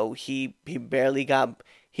 he barely got...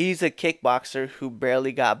 He's a kickboxer who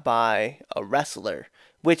barely got by a wrestler,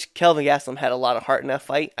 which Kelvin Gastelum had a lot of heart in that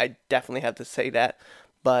fight. I definitely have to say that.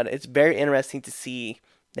 But it's very interesting to see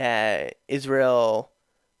that Israel,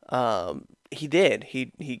 he did.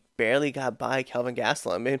 He barely got by Kelvin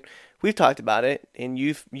Gastelum. And we've talked about it, and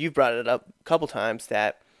you've brought it up a couple times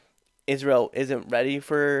that Israel isn't ready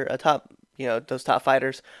for a top those top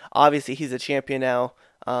fighters. Obviously, he's a champion now.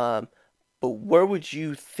 But where would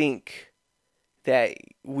you think that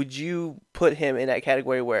would you put him in that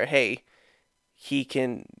category where, hey, he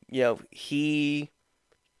can, he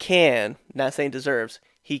can, not saying deserves,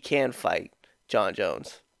 he can fight John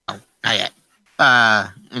Jones? No, not yet.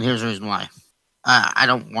 And here's the reason why. I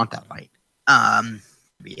don't want that fight.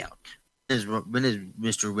 Be out. When is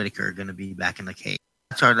Mr. Whitaker going to be back in the cage?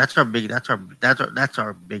 That's our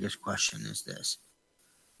biggest question is this.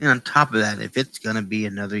 And on top of that, if it's going to be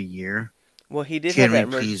another year, well, he did have that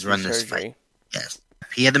emergency please run surgery. This fight? Yes,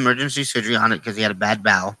 he had emergency surgery on it because he had a bad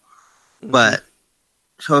bowel. Mm-hmm. But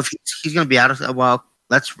so if he's going to be out of a while,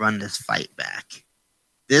 let's run this fight back.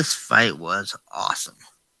 This fight was awesome.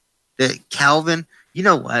 Calvin, you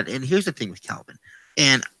know what? And here's the thing with Calvin.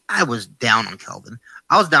 And I was down on Calvin.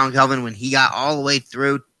 I was down on Calvin when he got all the way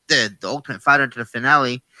through the Ultimate Fighter to the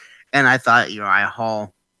finale, and I thought Uriah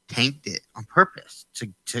Hall tanked it on purpose.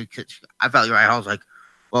 I felt Uriah Hall was like,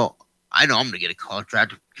 well, I know I'm going to get a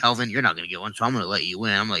contract. Calvin, you're not going to get one, so I'm going to let you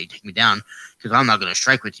win. I'm going to let you take me down because I'm not going to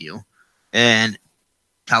strike with you. And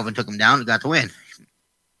Calvin took him down and got the win.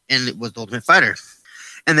 And it was the Ultimate Fighter.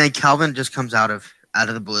 And then Calvin just comes out of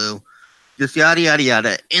the blue, just yada yada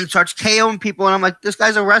yada, and starts KOing people. And I'm like, this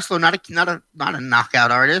guy's a wrestler, not a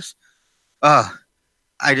knockout artist.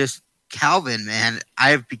 Calvin, man,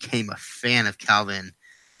 I became a fan of Calvin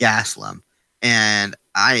Gastelum, and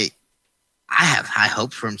I have high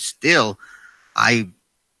hopes for him still. I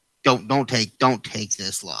don't take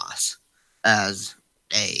this loss as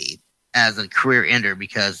a career ender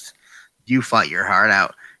because you fought your heart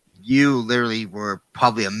out. You literally were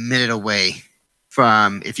probably a minute away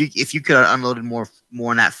from if you could have unloaded more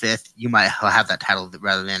in that fifth, you might have that title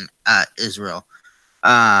rather than Israel.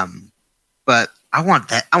 But I want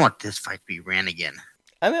this fight to be ran again.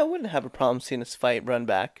 I mean, I wouldn't have a problem seeing this fight run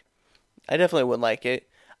back. I definitely would like it.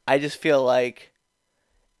 I just feel like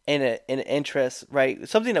in an interest, right?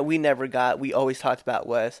 Something that we never got, we always talked about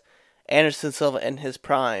was Anderson Silva in his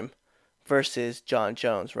prime versus John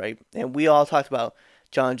Jones, right? And we all talked about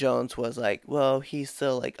John Jones was like, well, he's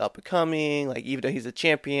still like up and coming, like even though he's a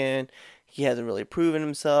champion, he hasn't really proven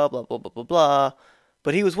himself, blah blah blah blah blah.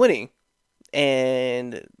 But he was winning.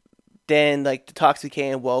 And then like the talks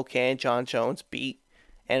became, well, can John Jones beat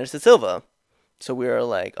Anderson Silva? So we were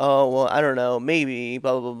like, oh well, I don't know, maybe,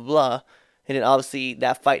 blah blah blah blah. And then obviously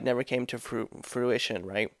that fight never came to fruition,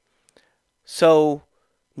 right? So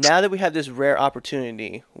now that we have this rare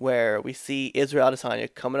opportunity where we see Israel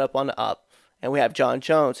Adesanya coming up on the up, and we have John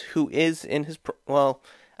Jones, who is in his I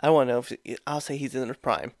don't want to know if I'll say he's in his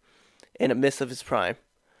prime, in the midst of his prime.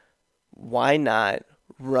 Why not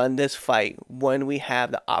run this fight when we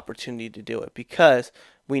have the opportunity to do it? Because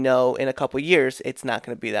we know in a couple of years it's not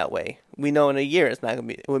going to be that way. We know in a year it's not going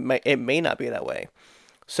to be. It may not be that way.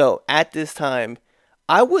 So at this time,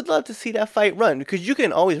 I would love to see that fight run because you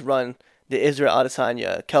can always run the Israel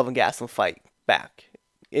Adesanya Kelvin Gastelum fight back.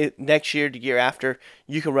 Next year, the year after,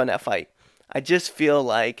 you can run that fight. I just feel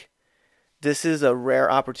like this is a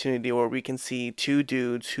rare opportunity where we can see two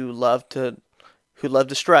dudes who love to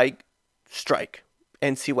strike,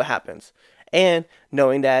 and see what happens. And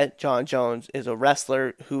knowing that John Jones is a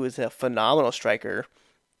wrestler who is a phenomenal striker,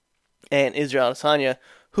 and Israel Adesanya,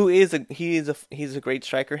 who is he's a great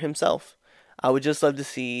striker himself. I would just love to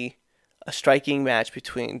see a striking match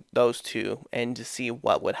between those two and to see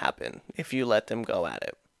what would happen if you let them go at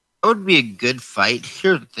it. It would be a good fight.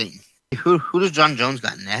 Here's the thing. Who does John Jones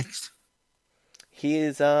got next? He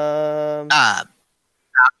is Santos.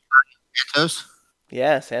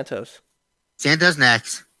 Yeah, Santos. Santos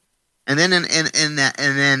next, and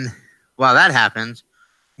then while that happens,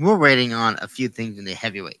 we're waiting on a few things in the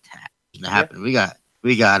heavyweight tag to happen. We got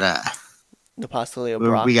the possibility of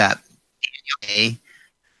Brock. We got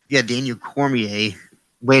Daniel Cormier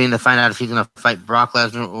waiting to find out if he's gonna fight Brock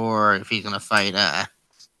Lesnar or if he's gonna fight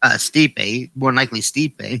Stipe, more likely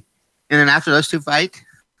Stipe. And then after those two fights,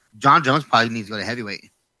 John Jones probably needs to go to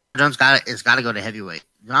heavyweight. John Jones got to go to heavyweight.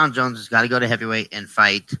 John Jones has got to go to heavyweight and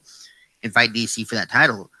fight DC for that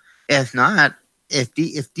title. If not, if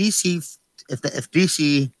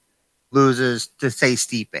DC loses to say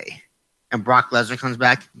Stipe and Brock Lesnar comes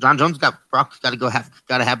back, John Jones got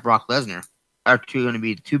to have Brock Lesnar. Are two going to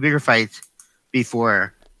be two bigger fights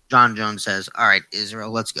before John Jones says, "All right,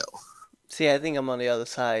 Israel, let's go." See, I think I'm on the other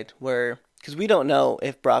side because we don't know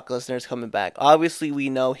if Brock Lesnar is coming back. Obviously, we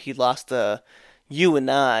know he lost to you and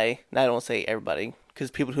I don't say everybody, because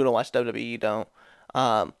people who don't watch WWE don't.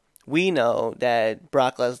 We know that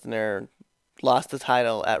Brock Lesnar lost the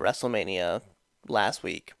title at WrestleMania last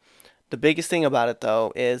week. The biggest thing about it,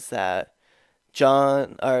 though, is that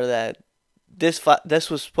this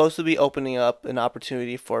was supposed to be opening up an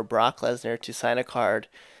opportunity for Brock Lesnar to sign a card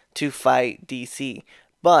to fight DC,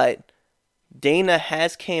 but Dana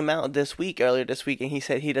has came out earlier this week, and he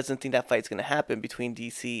said he doesn't think that fight's going to happen between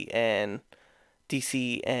DC and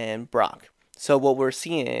Brock. So what we're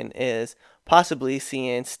seeing is possibly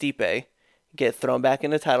seeing Stipe get thrown back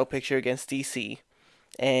in the title picture against DC,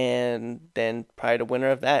 and then probably the winner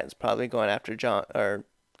of that is probably going after John or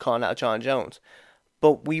calling out John Jones.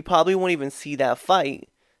 But we probably won't even see that fight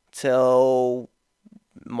till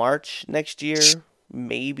March next year,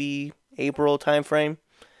 maybe April timeframe.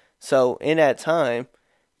 So in that time,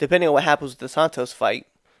 depending on what happens with the Santos fight,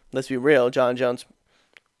 let's be real, John Jones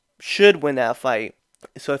should win that fight.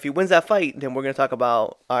 So if he wins that fight, then we're going to talk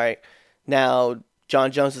about, all right, now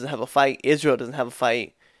John Jones doesn't have a fight, Israel doesn't have a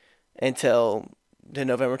fight until the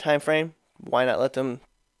November timeframe. Why not let them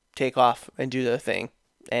take off and do their thing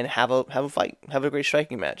and have a fight, have a great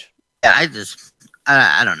striking match? Yeah,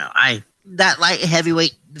 I don't know. That light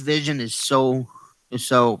heavyweight division is so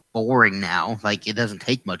boring now. Like, it doesn't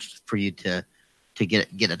take much for you to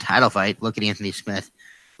get a title fight. Look at Anthony Smith.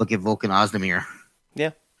 Look at Volkan Ozdemir.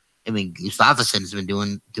 Yeah. I mean, Gustafsson's been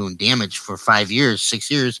doing damage for 5 years,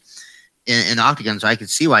 6 years in Octagon, so I can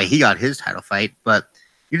see why he got his title fight. But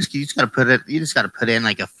you just got to put in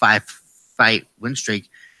like a 5-fight win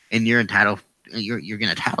streak, and you're entitled. You're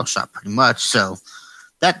going to title shot pretty much. So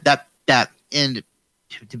that and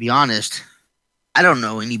to be honest, I don't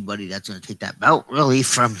know anybody that's going to take that belt really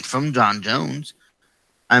from John Jones.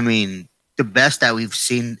 I mean, the best that we've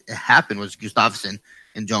seen happen was Gustafsson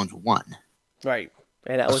and Jones won. Right.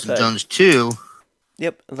 And that was Jones 2.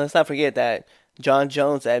 Yep. Let's not forget that John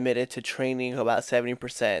Jones admitted to training about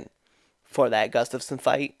 70% for that Gustafsson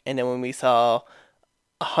fight. And then when we saw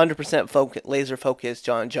 100% laser focused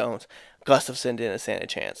John Jones, Gustafsson didn't stand a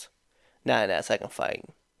chance. Not in that second fight.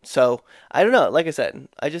 So, I don't know. Like I said,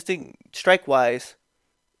 I just think strike-wise,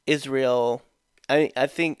 Israel... I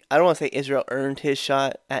don't want to say Israel earned his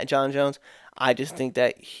shot at John Jones. I just think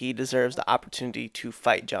that he deserves the opportunity to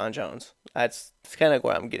fight John Jones. That's kind of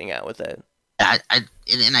where I'm getting at with it. I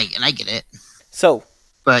get it. So,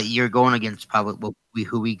 but you're going against probably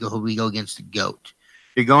who we go against the GOAT.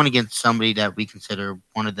 You're going against somebody that we consider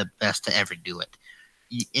one of the best to ever do it,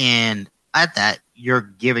 and at that, you're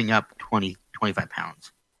giving up 25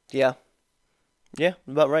 pounds. Yeah,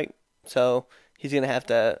 about right. So he's gonna have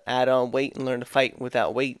to add on weight and learn to fight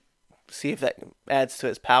without weight. See if that adds to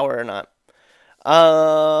his power or not.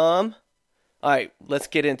 All right, let's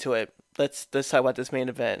get into it. Let's talk about this main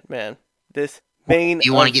event, man. This main event.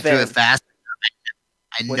 You want to get through it fast?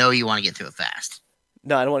 I know you want to get through it fast.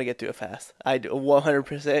 No, I don't want to get through it fast. I do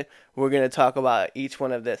 100%. We're going to talk about each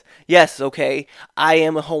one of this. Yes, okay. I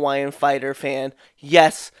am a Hawaiian Fighter fan.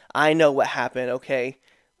 Yes, I know what happened, okay?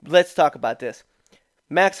 Let's talk about this.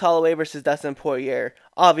 Max Holloway versus Dustin Poirier.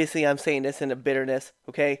 Obviously, I'm saying this in a bitterness,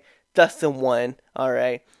 okay? Dustin won, all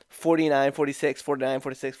right? 49-46,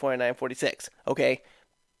 49-46, 49-46, okay?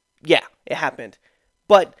 Yeah, it happened.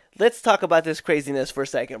 But let's talk about this craziness for a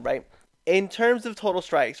second, right? In terms of total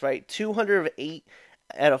strikes, right? 208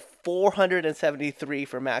 out of 473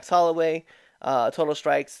 for Max Holloway. Total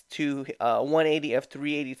strikes to 180 of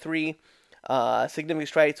 383. Significant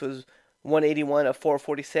strikes was 181 of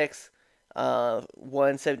 446.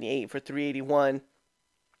 178 for 381.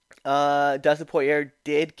 Dustin Poirier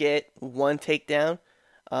did get one takedown,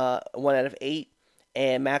 1 out of 8.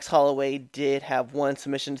 And Max Holloway did have one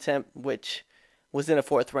submission attempt, which was in the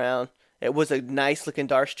 4th round. It was a nice looking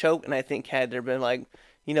Darce choke, and I think had there been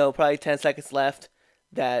probably 10 seconds left,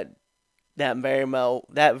 that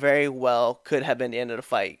very well could have been the end of the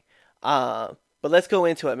fight. But let's go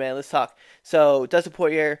into it, man. Let's talk. So Dustin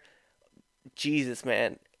Poirier, Jesus,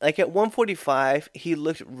 man. Like at 145, he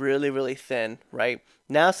looked really, really thin, right?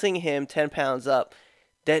 Now seeing him 10 pounds up,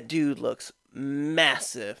 that dude looks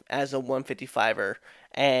massive as a 155er.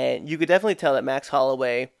 And you could definitely tell that Max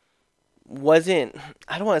Holloway wasn't,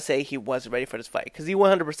 I don't want to say he wasn't ready for this fight, because he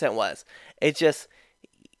 100% was. It's just,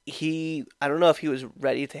 I don't know if he was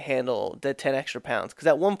ready to handle the 10 extra pounds, because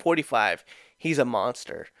at 145, he's a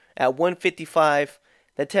monster. At 155,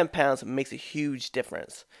 that 10 pounds makes a huge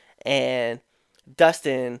difference. And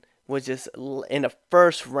Dustin was just, in the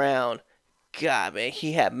first round, God, man,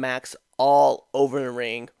 he had Max all over the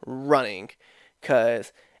ring running,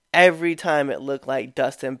 because every time it looked like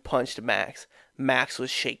Dustin punched Max, Max was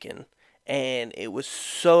shaking. And it was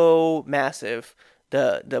so massive,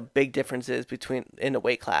 the big differences in the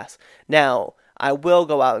weight class. Now, I will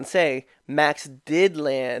go out and say Max did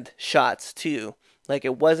land shots too. Like,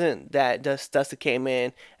 it wasn't that Dustin came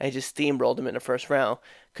in and just steamrolled him in the first round.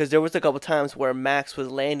 Because there was a couple times where Max was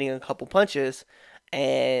landing a couple punches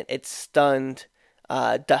and it stunned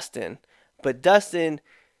Dustin. But Dustin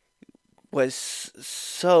was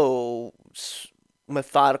so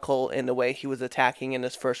methodical in the way he was attacking in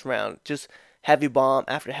this first round. Just heavy bomb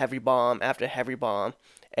after heavy bomb after heavy bomb,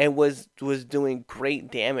 and was doing great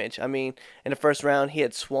damage. I mean, in the first round, he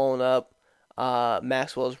had swollen up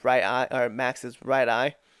Max's right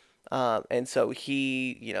eye, and so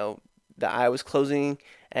the eye was closing,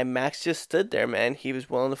 and Max just stood there, man. He was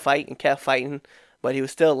willing to fight and kept fighting, but he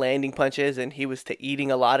was still landing punches and he was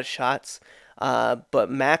eating a lot of shots.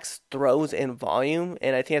 But Max throws in volume,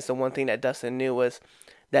 and I think that's the one thing that Dustin knew was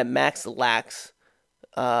that Max lacks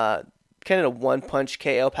kind of one punch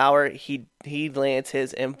KO power. He lands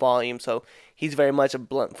his in volume, so he's very much a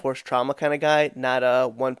blunt force trauma kind of guy, not a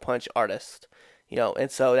one punch artist.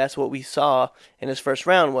 And so that's what we saw in his first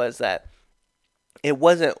round was that it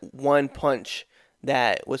wasn't one punch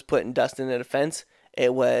that was putting Dustin in defense.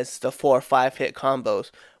 It was the 4 or 5 hit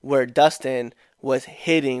combos where Dustin was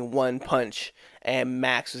hitting one punch and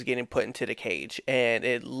Max was getting put into the cage. And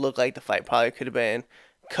it looked like the fight probably could have been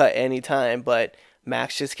cut any time, but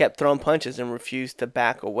Max just kept throwing punches and refused to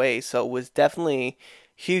back away. So it was definitely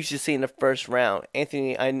huge to see in the first round.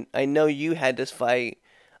 Anthony, I know you had this fight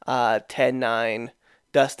 10-9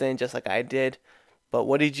 Dustin just like I did, but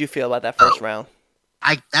what did you feel about that first round?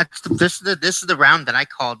 This is the round that I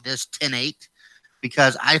called this 10-8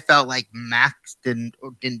 because I felt like Max didn't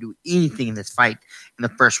do anything in this fight in the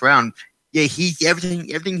first round. Yeah,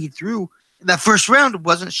 everything he threw in that first round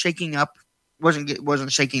wasn't shaking up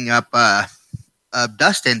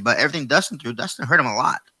Dustin, but everything Dustin threw, Dustin hurt him a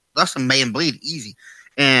lot. Dustin made him bleed easy.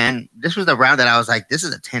 And this was the round that I was like, this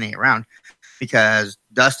is a 10-8 round because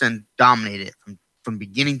Dustin dominated it from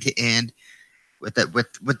beginning to end with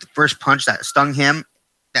the first punch that stung him,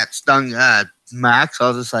 that stung Max. I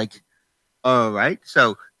was just like, all right.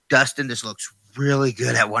 So Dustin just looks really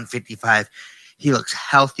good at 155. He looks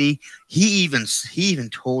healthy. He even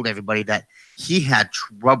told everybody that he had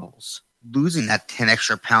troubles losing that 10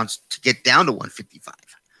 extra pounds to get down to 155.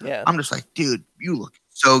 Yeah. I'm just like, dude, you look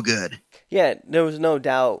so good. Yeah, there was no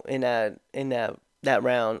doubt in that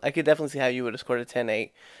round. I could definitely see how you would have scored a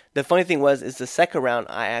 10-8. The funny thing is the second round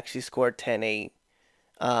I actually scored 10-8.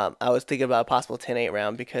 I was thinking about a possible 10-8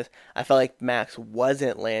 round because I felt like Max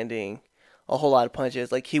wasn't landing a whole lot of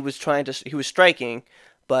punches. Like he was striking,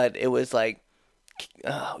 but it was like,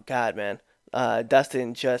 oh God, man.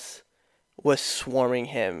 Dustin just was swarming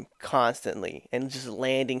him constantly and just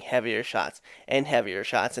landing heavier shots and heavier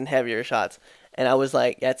shots and heavier shots. And I was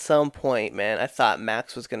like, at some point, man, I thought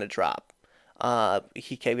Max was going to drop.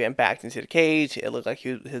 He kept getting backed into the cage. It looked like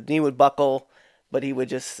his knee would buckle, but he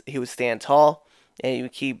would stand tall and he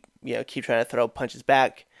would keep trying to throw punches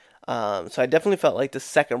back. So I definitely felt like the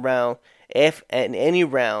second round, if in any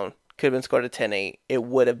round could have been scored at 10-8, it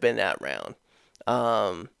would have been that round.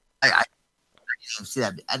 I didn't see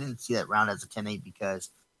that. I didn't see that round as a 10-8 because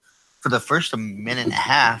for the first minute and a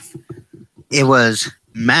half, it was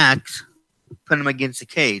Max putting him against the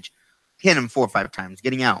cage, hitting him 4 or 5 times,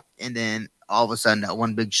 getting out, and then all of a sudden that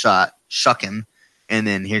one big shot shook him, and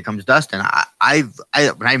then here comes Dustin. When I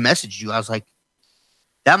messaged you, I was like,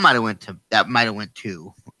 that might have went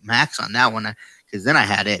to Max on that one because then I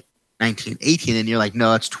had it 19-18, and you're like,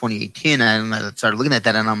 no, it's 2018, and I started looking at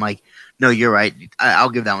that, and I'm like, no, you're right.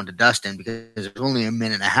 I'll give that one to Dustin because there's only a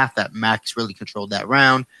minute and a half that Max really controlled that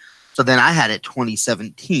round. So then I had it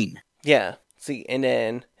 2017. Yeah. See, and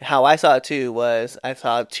then how I saw it too was I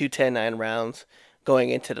saw 2 10-9 rounds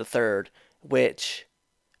going into the third, which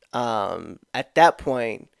at that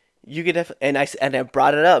point you could and I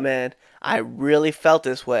brought it up, man. I really felt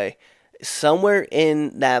this way somewhere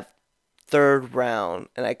in that third round,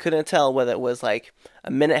 and I couldn't tell whether it was like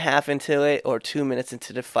a minute and a half into it or 2 minutes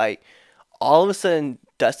into the fight. All of a sudden,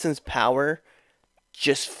 Dustin's power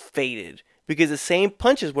just faded because the same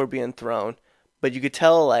punches were being thrown, but you could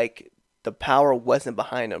tell like the power wasn't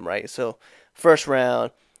behind him, right? So first round,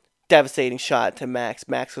 devastating shot to Max.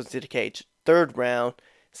 Max goes to the cage. Third round,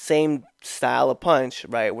 same style of punch,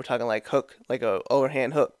 right? We're talking like hook, like a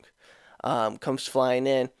overhand hook, comes flying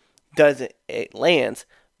in, it lands,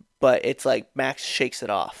 but it's like Max shakes it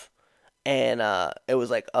off. And it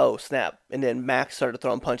was like, oh, snap. And then Max started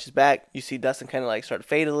throwing punches back. You see Dustin kind of like start to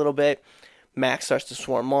fade a little bit. Max starts to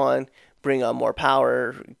swarm on, bring on more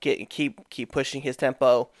power, keep pushing his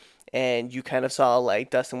tempo. And you kind of saw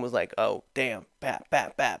like Dustin was like, oh, damn, bap,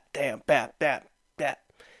 bap, bap, damn, bap, bap, bap.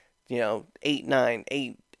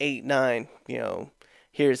 8-9, 8-9,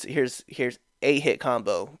 here's 8 hit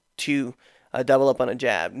combo, 2 a double up on a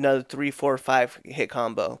jab, another 3, 4, 5 hit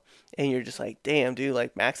combo, and you're just like, damn, dude,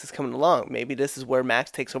 like Max is coming along. Maybe this is where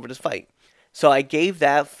Max takes over this fight. So I gave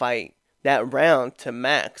that round to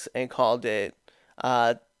Max and called it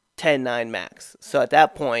 10-9 Max. So at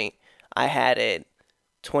that point, I had it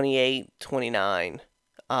 28-29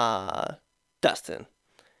 Dustin.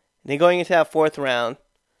 And then going into that fourth round,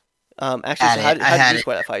 actually, so how did you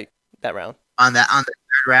score that fight, that round? On the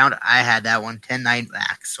third round, I had that one 10-9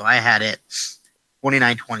 Max. So I had it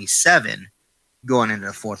 29-27 going into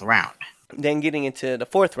the fourth round. Then getting into the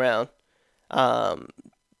fourth round,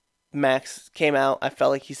 Max came out. I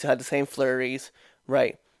felt like he still had the same flurries,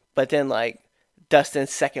 right? But then, like,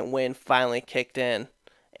 Dustin's second win finally kicked in,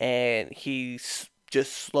 and he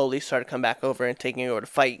just slowly started coming back over and taking over the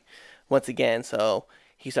fight once again. So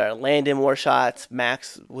he started landing more shots.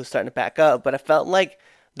 Max was starting to back up, but I felt like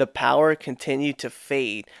the power continued to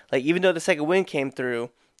fade. Like, even though the second win came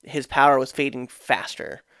through, his power was fading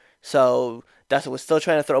faster. So Dustin was still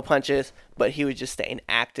trying to throw punches, but he was just staying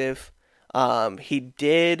active. He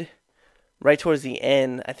did, right towards the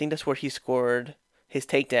end, I think that's where he scored his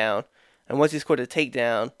takedown. And once he scored the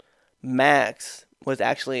takedown, Max was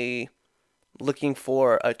actually looking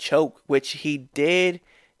for a choke, which he did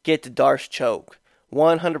get the Darce choke.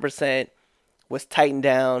 100% was tightened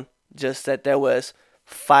down, just that there was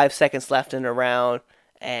 5 seconds left in the round,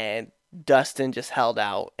 and Dustin just held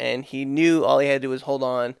out. And he knew all he had to do was hold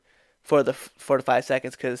on for the 5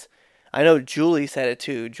 seconds, because I know Julie said it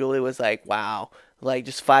too. Julie was like, wow, like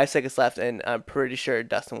just 5 seconds left, and I'm pretty sure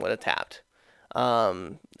Dustin would have tapped.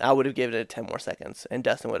 I would have given it 10 more seconds, and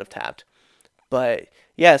Dustin would have tapped. But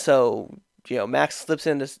yeah, so Max slips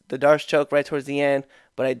into the Darce choke right towards the end,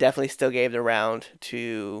 but I definitely still gave the round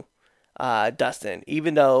to Dustin,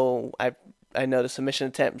 even though I know the submission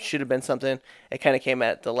attempt should have been something. It kind of came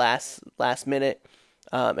at the last minute,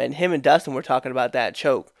 and him and Dustin were talking about that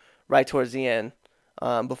choke right towards the end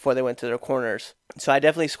before they went to their corners. So I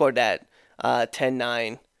definitely scored that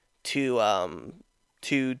 10-9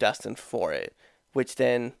 to Dustin for it, which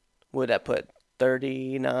then would that put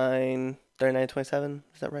 39-27?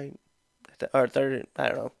 Is that right? Or 30? I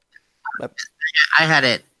don't know. I had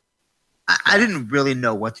it. I didn't really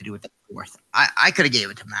know what to do with the fourth. I could have gave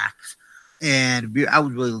it to Max, and I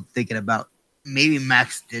was really thinking about maybe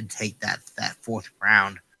Max did take that fourth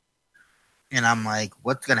round, and I'm like,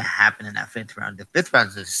 what's gonna happen in that fifth round? The fifth round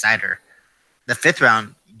is a decider. The fifth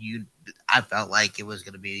round, I felt like it was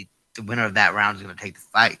gonna be the winner of that round is gonna take the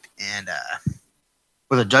fight, and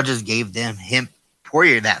the judges gave him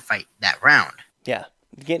Poirier that round. Yeah,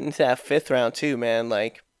 getting into that fifth round too, man.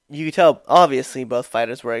 Like, you could tell, obviously both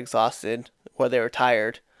fighters were exhausted or they were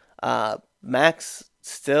tired. Max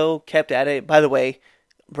still kept at it. By the way,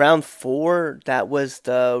 round 4, that was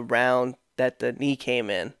the round that the knee came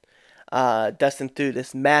in. Dustin threw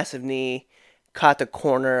this massive knee, caught the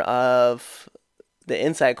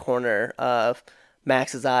inside corner of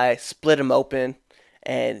Max's eye, split him open,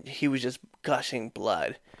 and he was just gushing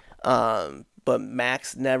blood. But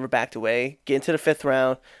Max never backed away. Get into the fifth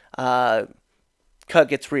round. Cut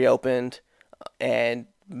gets reopened, and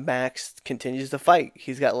Max continues to fight.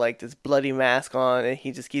 He's got like this bloody mask on, and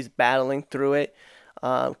he just keeps battling through it.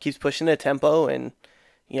 Keeps pushing the tempo, and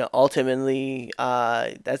ultimately,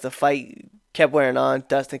 as the fight kept wearing on,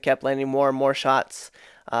 Dustin kept landing more and more shots.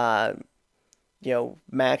 Max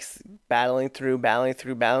battling through,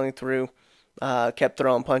 kept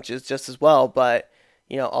throwing punches just as well, but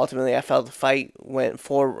ultimately I felt the fight went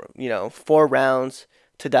 4 rounds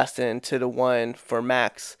to Dustin to the 1 for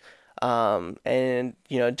Max. And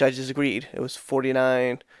judges agreed. It was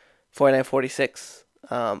 49-46,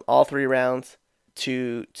 all 3 rounds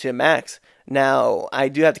to Max. Now, I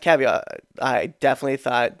do have to caveat, I definitely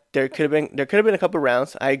thought there could have been a couple of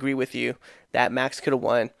rounds. I agree with you that Max could have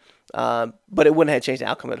won. But it wouldn't have changed the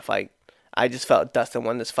outcome of the fight. I just felt Dustin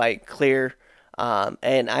won this fight clear.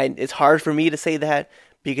 And it's hard for me to say that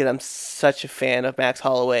because I'm such a fan of Max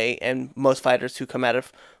Holloway and most fighters who come out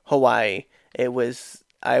of Hawaii. I was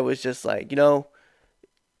just like,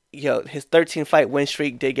 his 13 fight win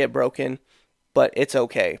streak did get broken, but it's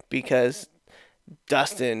okay because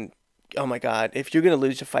Dustin, oh my God, if you're going to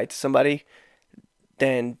lose your fight to somebody,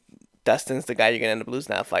 then Dustin's the guy you're going to end up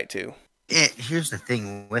losing that fight to. Here's the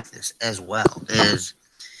thing with this as well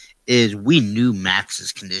is we knew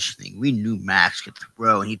Max's conditioning. We knew Max could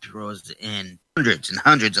throw, and he throws in hundreds and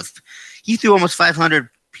hundreds of. He threw almost 500.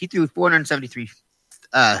 He threw 473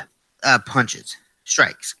 punches,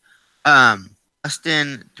 strikes.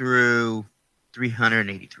 Dustin threw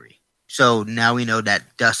 383. So now we know that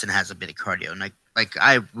Dustin has a bit of cardio, and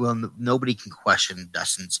nobody can question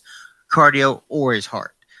Dustin's cardio or his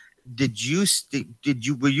heart.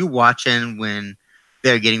 were you watching when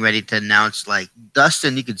they're getting ready to announce, like,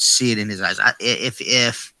 Dustin? You could see it in his eyes. If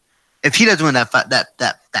he doesn't win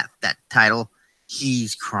that title,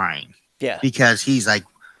 he's crying Yeah. because he's like, "I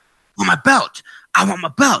want my belt. I want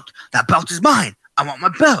my belt. That belt is mine. I want my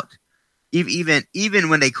belt." Even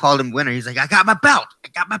when they called him winner, he's like, "I got my belt. I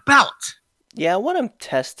got my belt." Yeah, I want him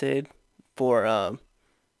tested for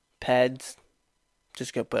PEDs.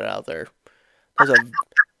 Just gonna put it out there. There's a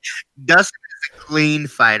Dustin is a clean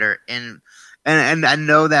fighter, and I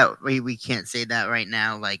know that we can't say that right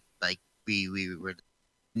now. Like we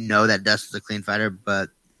know that Dustin's a clean fighter, but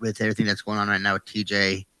with everything that's going on right now with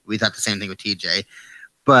TJ, we thought the same thing with TJ.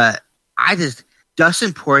 But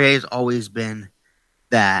Dustin Poirier has always been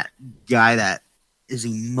that guy that is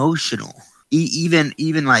emotional. And he's been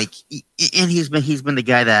the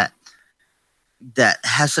guy that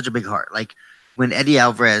has such a big heart. Like when Eddie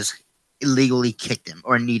Alvarez illegally kicked him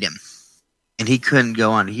or kneed him, and he couldn't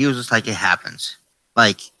go on, he was just like, it happens.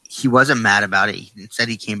 Like he wasn't mad about it. Instead,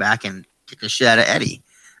 he came back and kicked the shit out of Eddie.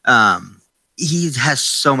 He has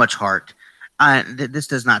so much heart. This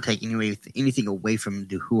does not take anything away from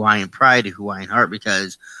the Hawaiian pride, the Hawaiian heart,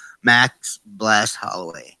 because Max Blast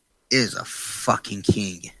Holloway is a fucking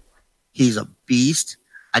king. He's a beast.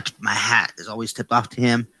 My hat is always tipped off to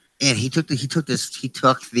him, and he took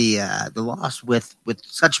the loss with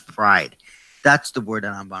such pride. That's the word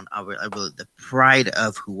that I'm on. I really, the pride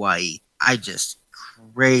of Hawaii. I just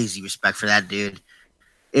crazy respect for that dude.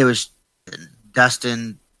 It was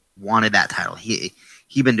Dustin wanted that title. He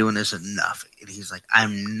been doing this enough. And he's like,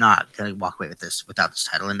 I'm not gonna walk away with this without this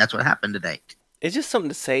title, and that's what happened today. It's just something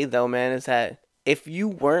to say though, man, is that if you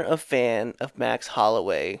weren't a fan of Max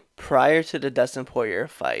Holloway prior to the Dustin Poirier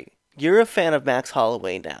fight, you're a fan of Max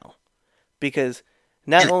Holloway now. Because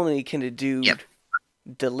not only can the dude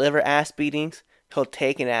deliver ass beatings, he'll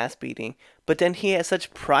take an ass beating, but then he has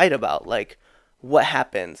such pride about like what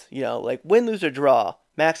happens. You know, like win, lose, or draw,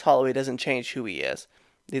 Max Holloway doesn't change who he is.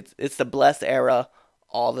 It's the blessed era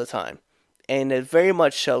all the time. And it very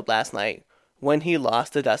much showed last night when he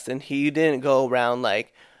lost to Dustin. He didn't go around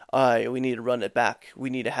like, we need to run it back. We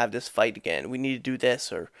need to have this fight again. We need to do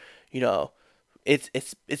this, or, you know, it's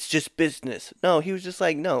just business. No, he was just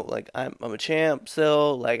like, no, like I'm a champ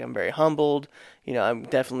still. Like I'm very humbled. You know, I'm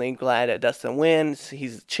definitely glad that Dustin wins.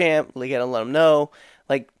 He's a champ. Like, gotta let him know.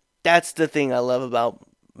 Like that's the thing I love about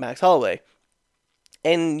Max Holloway.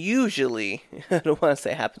 And usually, I don't want to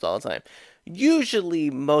say it happens all the time. Usually,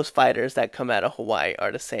 most fighters that come out of Hawaii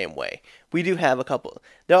are the same way. We do have a couple.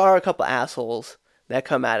 There are a couple assholes that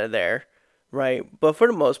come out of there, right? But for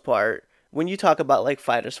the most part, when you talk about like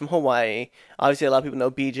fighters from Hawaii, obviously a lot of people know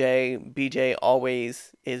BJ. BJ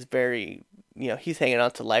always is very, you know, he's hanging on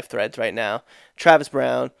to life threads right now. Travis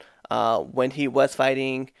Brown, when he was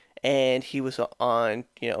fighting and he was on,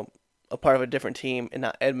 you know, a part of a different team and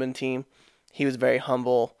not Edmund team, he was very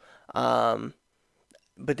humble.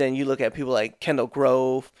 But then you look at people like Kendall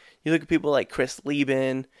Grove, you look at people like Chris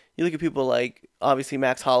Lieben, you look at people like obviously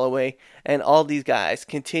Max Holloway, and all these guys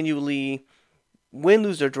continually win,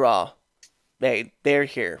 lose, or draw. They're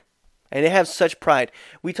here. And they have such pride.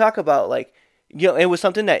 We talk about like, you know, it was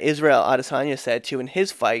something that Israel Adesanya said too in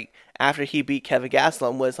his fight after he beat Kevin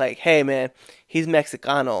Gastelum was like, hey man, he's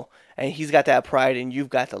Mexicano and he's got that pride and you've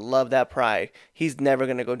got to love that pride. He's never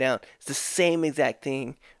going to go down. It's the same exact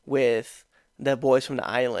thing with the boys from the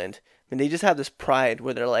island. And they just have this pride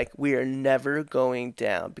where they're like, we are never going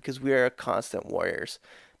down because we are constant warriors.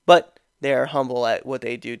 But they are humble at what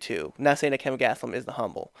they do too. I'm not saying that Kevin Gastelum isn't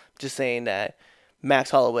humble. Just saying that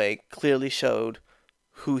Max Holloway clearly showed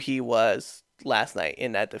who he was last night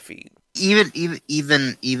in that defeat. Even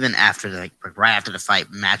after right after the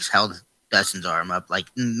fight, Max held Dustin's arm up like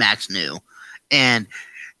Max knew. And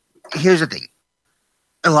here's the thing: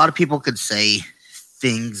 a lot of people could say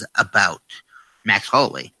things about Max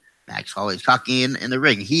Holloway. Max Holloway's cocky in the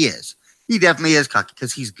ring. He is. He definitely is cocky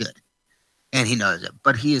because he's good. And he knows it.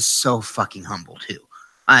 But he is so fucking humble, too.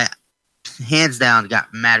 I, hands down,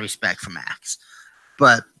 got mad respect for Max.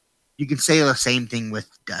 But you can say the same thing with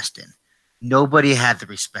Dustin. Nobody had the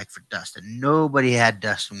respect for Dustin. Nobody had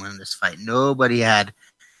Dustin win this fight. Nobody had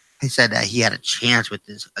said that he had a chance with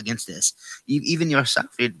this against this. Even yourself,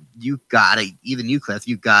 you gotta, even you, Cliff,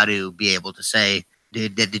 you gotta be able to say,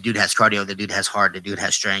 dude, the dude has cardio, the dude has heart, the dude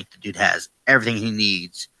has strength, the dude has everything he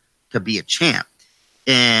needs to be a champ.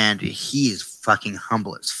 And he is fucking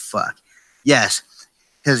humble as fuck. Yes,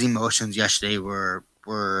 his emotions yesterday were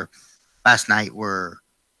last night were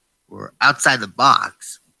outside the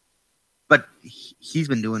box. But he's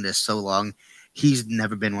been doing this so long. He's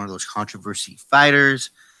never been one of those controversy fighters.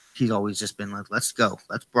 he's always just been like, let's go,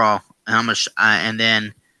 let's brawl. And and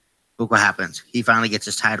then look what happens. He finally gets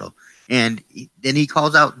his title. And then he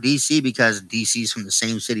calls out DC because DC's from the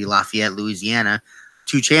same city, Lafayette, Louisiana,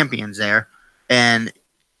 2 champions there. And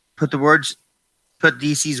put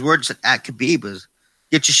DC's words at Khabib was,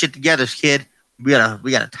 get your shit together, kid. We got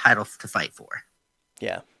a title to fight for.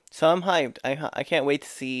 Yeah. So I'm hyped. I can't wait to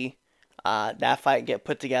see that fight get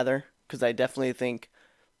put together because I definitely think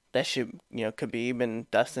that should, Khabib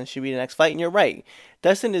and Dustin should be the next fight. And you're right.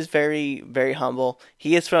 Dustin is very, very humble.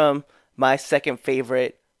 He is from my second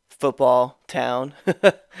favorite football town,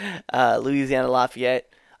 Louisiana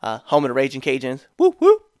Lafayette, home of the Raging Cajuns. Woo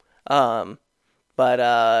woo. But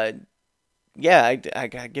yeah, I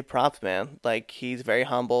gotta give props, man. Like, he's very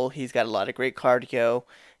humble. He's got a lot of great cardio.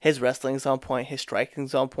 His wrestling's on point. His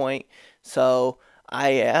striking's on point. So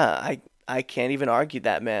I can't even argue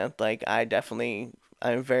that, man. Like, I'm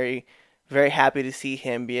very, very happy to see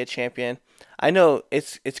him be a champion. I know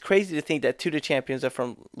it's crazy to think that 2 of the champions are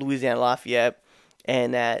from Louisiana Lafayette,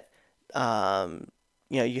 and that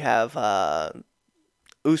you have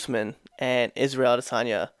Usman and Israel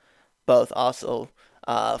Adesanya, both also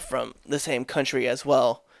from the same country as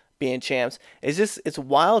well, being champs. It's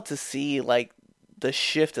wild to see like the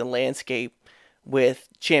shift in landscape with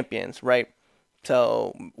champions, right?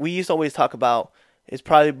 So we used to always talk about it's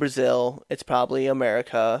probably Brazil, it's probably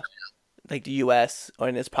America, like the U.S.,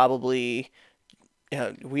 and it's probably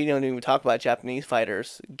we don't even talk about Japanese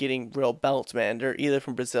fighters getting real belts, man. They're either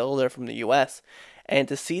from Brazil, they're from the U.S., and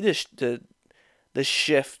to see the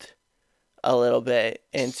shift a little bit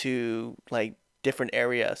into like different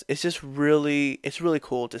areas, it's really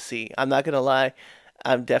cool to see. I'm not gonna lie,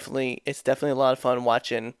 it's definitely a lot of fun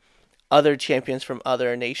watching other champions from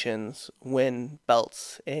other nations win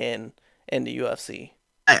belts in the UFC.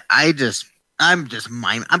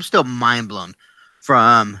 I'm still mind blown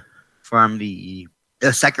from the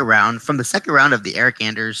second round of the Eric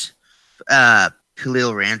Anders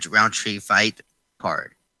Khalil Roundtree fight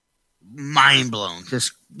card. Mind blown.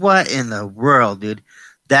 Just what in the world, dude?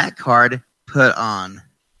 That card put on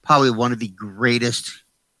probably one of the greatest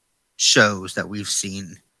shows that we've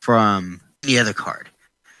seen from any other card.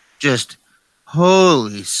 Just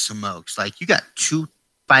holy smokes! Like, you got 2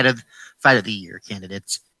 fight of the year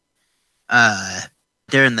candidates.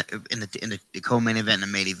 They're in the co-main event and the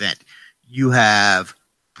main event. You have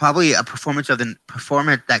probably a performance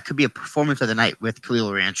that could be a performance of the night with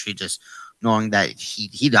Khalil Roundtree, just knowing that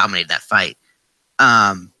he dominated that fight.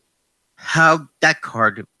 How that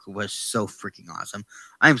card was so freaking awesome.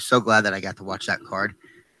 I'm so glad that I got to watch that card.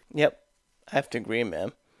 Yep, I have to agree,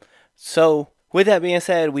 man. So with that being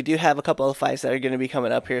said, we do have a couple of fights that are going to be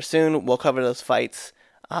coming up here soon. We'll cover those fights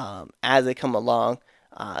as they come along.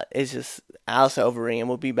 It's just Alistair Overeem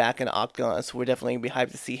will be back in the Octagon, so we're definitely going to be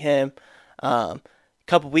hyped to see him.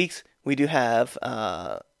 Couple weeks, we do have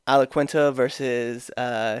Al Quinta versus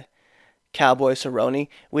Cowboy Cerrone,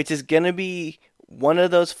 which is going to be one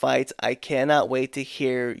of those fights I cannot wait to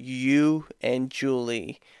hear you and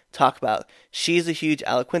Julie talk about. She's a huge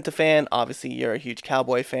Al Quinta fan. Obviously, you're a huge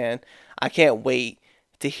Cowboy fan. I can't wait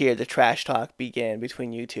to hear the trash talk begin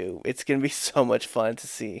between you two. It's going to be so much fun to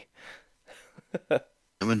see.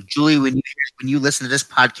 When Julie, when you listen to this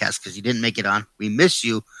podcast, because you didn't make it on, we miss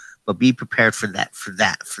you, but be prepared for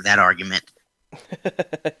that argument.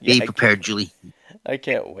 Be prepared, Julie. I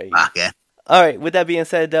can't wait. Okay. All right. With that being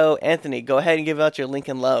said, though, Anthony, go ahead and give out your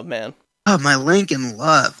Lincoln Love, man. Oh, my Lincoln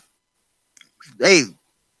Love. Hey,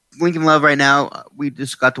 Lincoln Love right now, we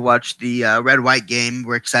just got to watch the red-white game.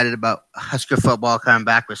 We're excited about Husker football coming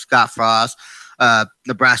back with Scott Frost.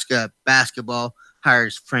 Nebraska basketball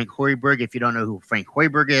hires Frank Hoiberg. If you don't know who Frank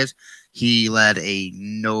Hoiberg is, he led a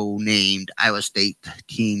no-named Iowa State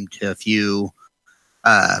team to a few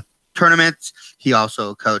tournaments. He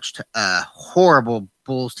also coached a horrible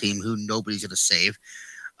Bulls team who nobody's going to save.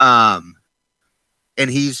 And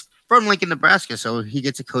he's from Lincoln, Nebraska, so he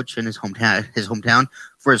gets a coach in his hometown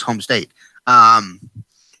for his home state.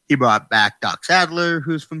 He brought back Doc Sadler,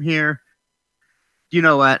 who's from here. You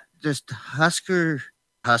know what? Just Husker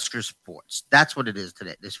sports. That's what it is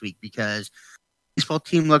this week, because baseball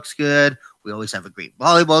team looks good. We always have a great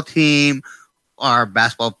volleyball team. Our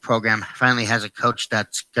basketball program finally has a coach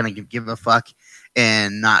that's going to give a fuck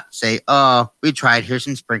and not say, oh, we tried, here's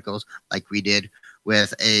some sprinkles, like we did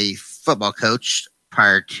with a football coach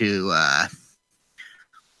prior to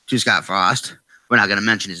Scott Frost. We're not going to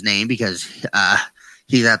mention his name because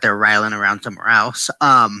he's out there riling around somewhere else.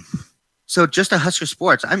 So just a Husker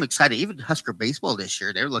sports, I'm excited. Even Husker baseball this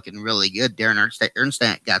year, they're looking really good. Darren Ernst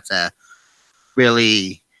got a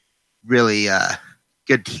really, really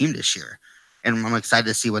good team this year. and I'm excited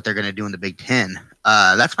to see what they're going to do in the Big Ten.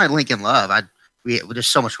 That's my Lincoln love. There's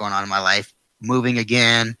so much going on in my life. Moving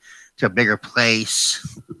again to a bigger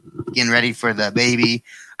place, getting ready for the baby.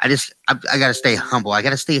 I got to stay humble. I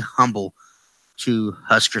got to stay humble to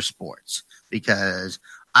Husker sports because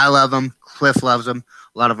I love them. Cliff loves them.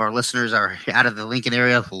 A lot of our listeners are out of the Lincoln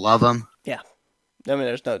area, love them. Yeah, I mean,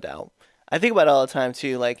 there's no doubt. I think about it all the time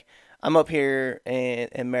too. Like I'm up here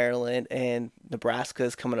in Maryland, and Nebraska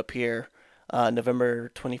is coming up here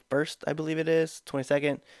November 21st, I believe it is,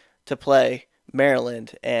 22nd, to play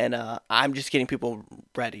Maryland, and I'm just getting people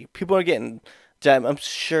ready. People are getting. I'm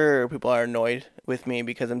sure people are annoyed with me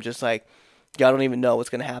because I'm just like, y'all don't even know what's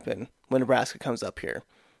gonna happen when Nebraska comes up here.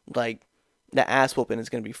 Like the ass whooping is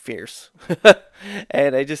gonna be fierce,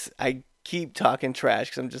 and I keep talking trash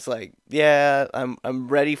because I'm just like, yeah, I'm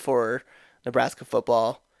ready for Nebraska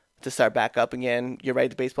football to start back up again. You're right,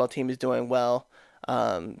 the baseball team is doing well.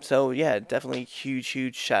 So yeah, definitely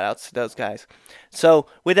huge shout outs to those guys. So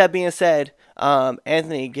with that being said,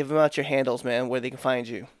 Anthony, give them out your handles, man, where they can find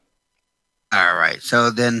you. All right.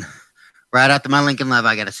 So then, right after my Lincoln love,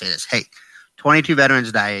 I got to say this. Hey, 22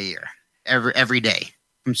 veterans die a year, every day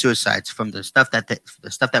from suicides, from the stuff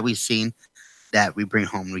that we've seen that we bring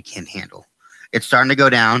home we can't handle. It's starting to go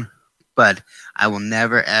down, but I will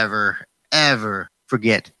never ever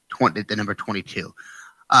forget the number 22.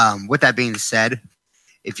 With that being said,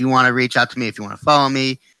 if you want to reach out to me, if you want to follow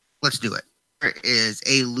me, let's do it. There is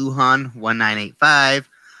a Luhan1985.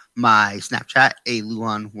 My Snapchat, a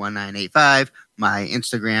Luhan1985. My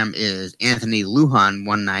Instagram is Anthony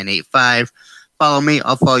Luhan1985. Follow me,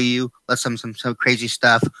 I'll follow you. Let's some crazy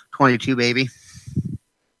stuff. 22, baby.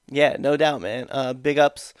 Yeah, no doubt, man. Big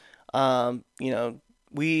ups.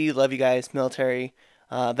 We love you guys, military,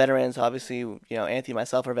 veterans. Obviously, Anthony and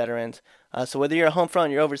myself are veterans. So whether you're a home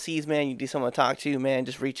front, you're overseas, man, you need someone to talk to, man,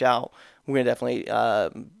 just reach out. We're gonna definitely,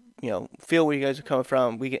 feel where you guys are coming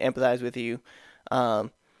from. We can empathize with you.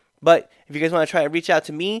 But if you guys want to try to reach out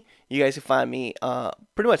to me, you guys can find me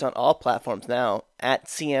pretty much on all platforms now at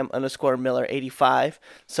CM_Miller85.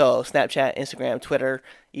 So Snapchat, Instagram, Twitter,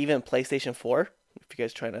 even PlayStation 4. If you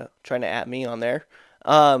guys trying to at me on there.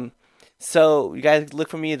 So you guys look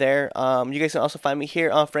for me there. You guys can also find me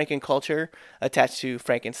here on Franken Culture, attached to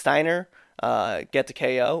Frankensteiner, Get the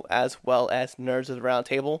KO, as well as Nerds of the Round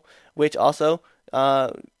Table, which also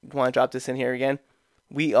want to drop this in here again.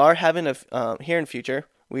 We are having here in the future.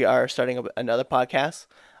 We are starting another podcast.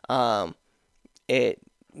 We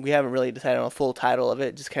haven't really decided on a full title of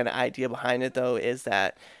it. Just kind of idea behind it though is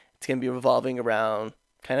that it's gonna be revolving around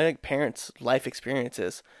kind of like parents' life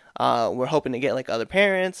experiences. We're hoping to get like other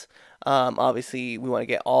parents. Obviously, we want to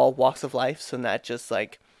get all walks of life, so not just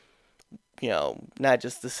like not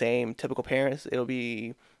just the same typical parents. It'll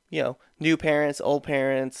be new parents, old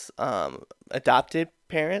parents, adopted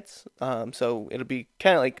parents. So it'll be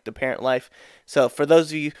kind of like the parent life. So for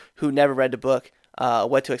those of you who never read the book,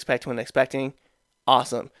 What to Expect When Expecting,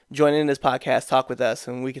 awesome. Join in this podcast, talk with us,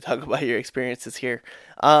 and we can talk about your experiences here.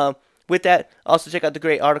 With that, also check out the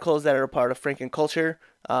great articles that are a part of Franken Culture.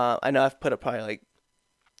 I know I've put up probably like,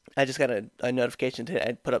 I just got a notification today.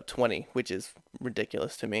 I put up 20, which is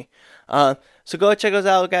ridiculous to me. So go check those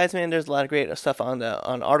out, guys, man. There's a lot of great stuff on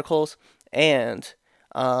articles. And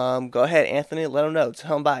go ahead, Anthony, let them know.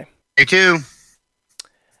 Tell them bye. You too.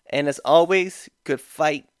 And as always, good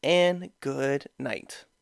fight and good night.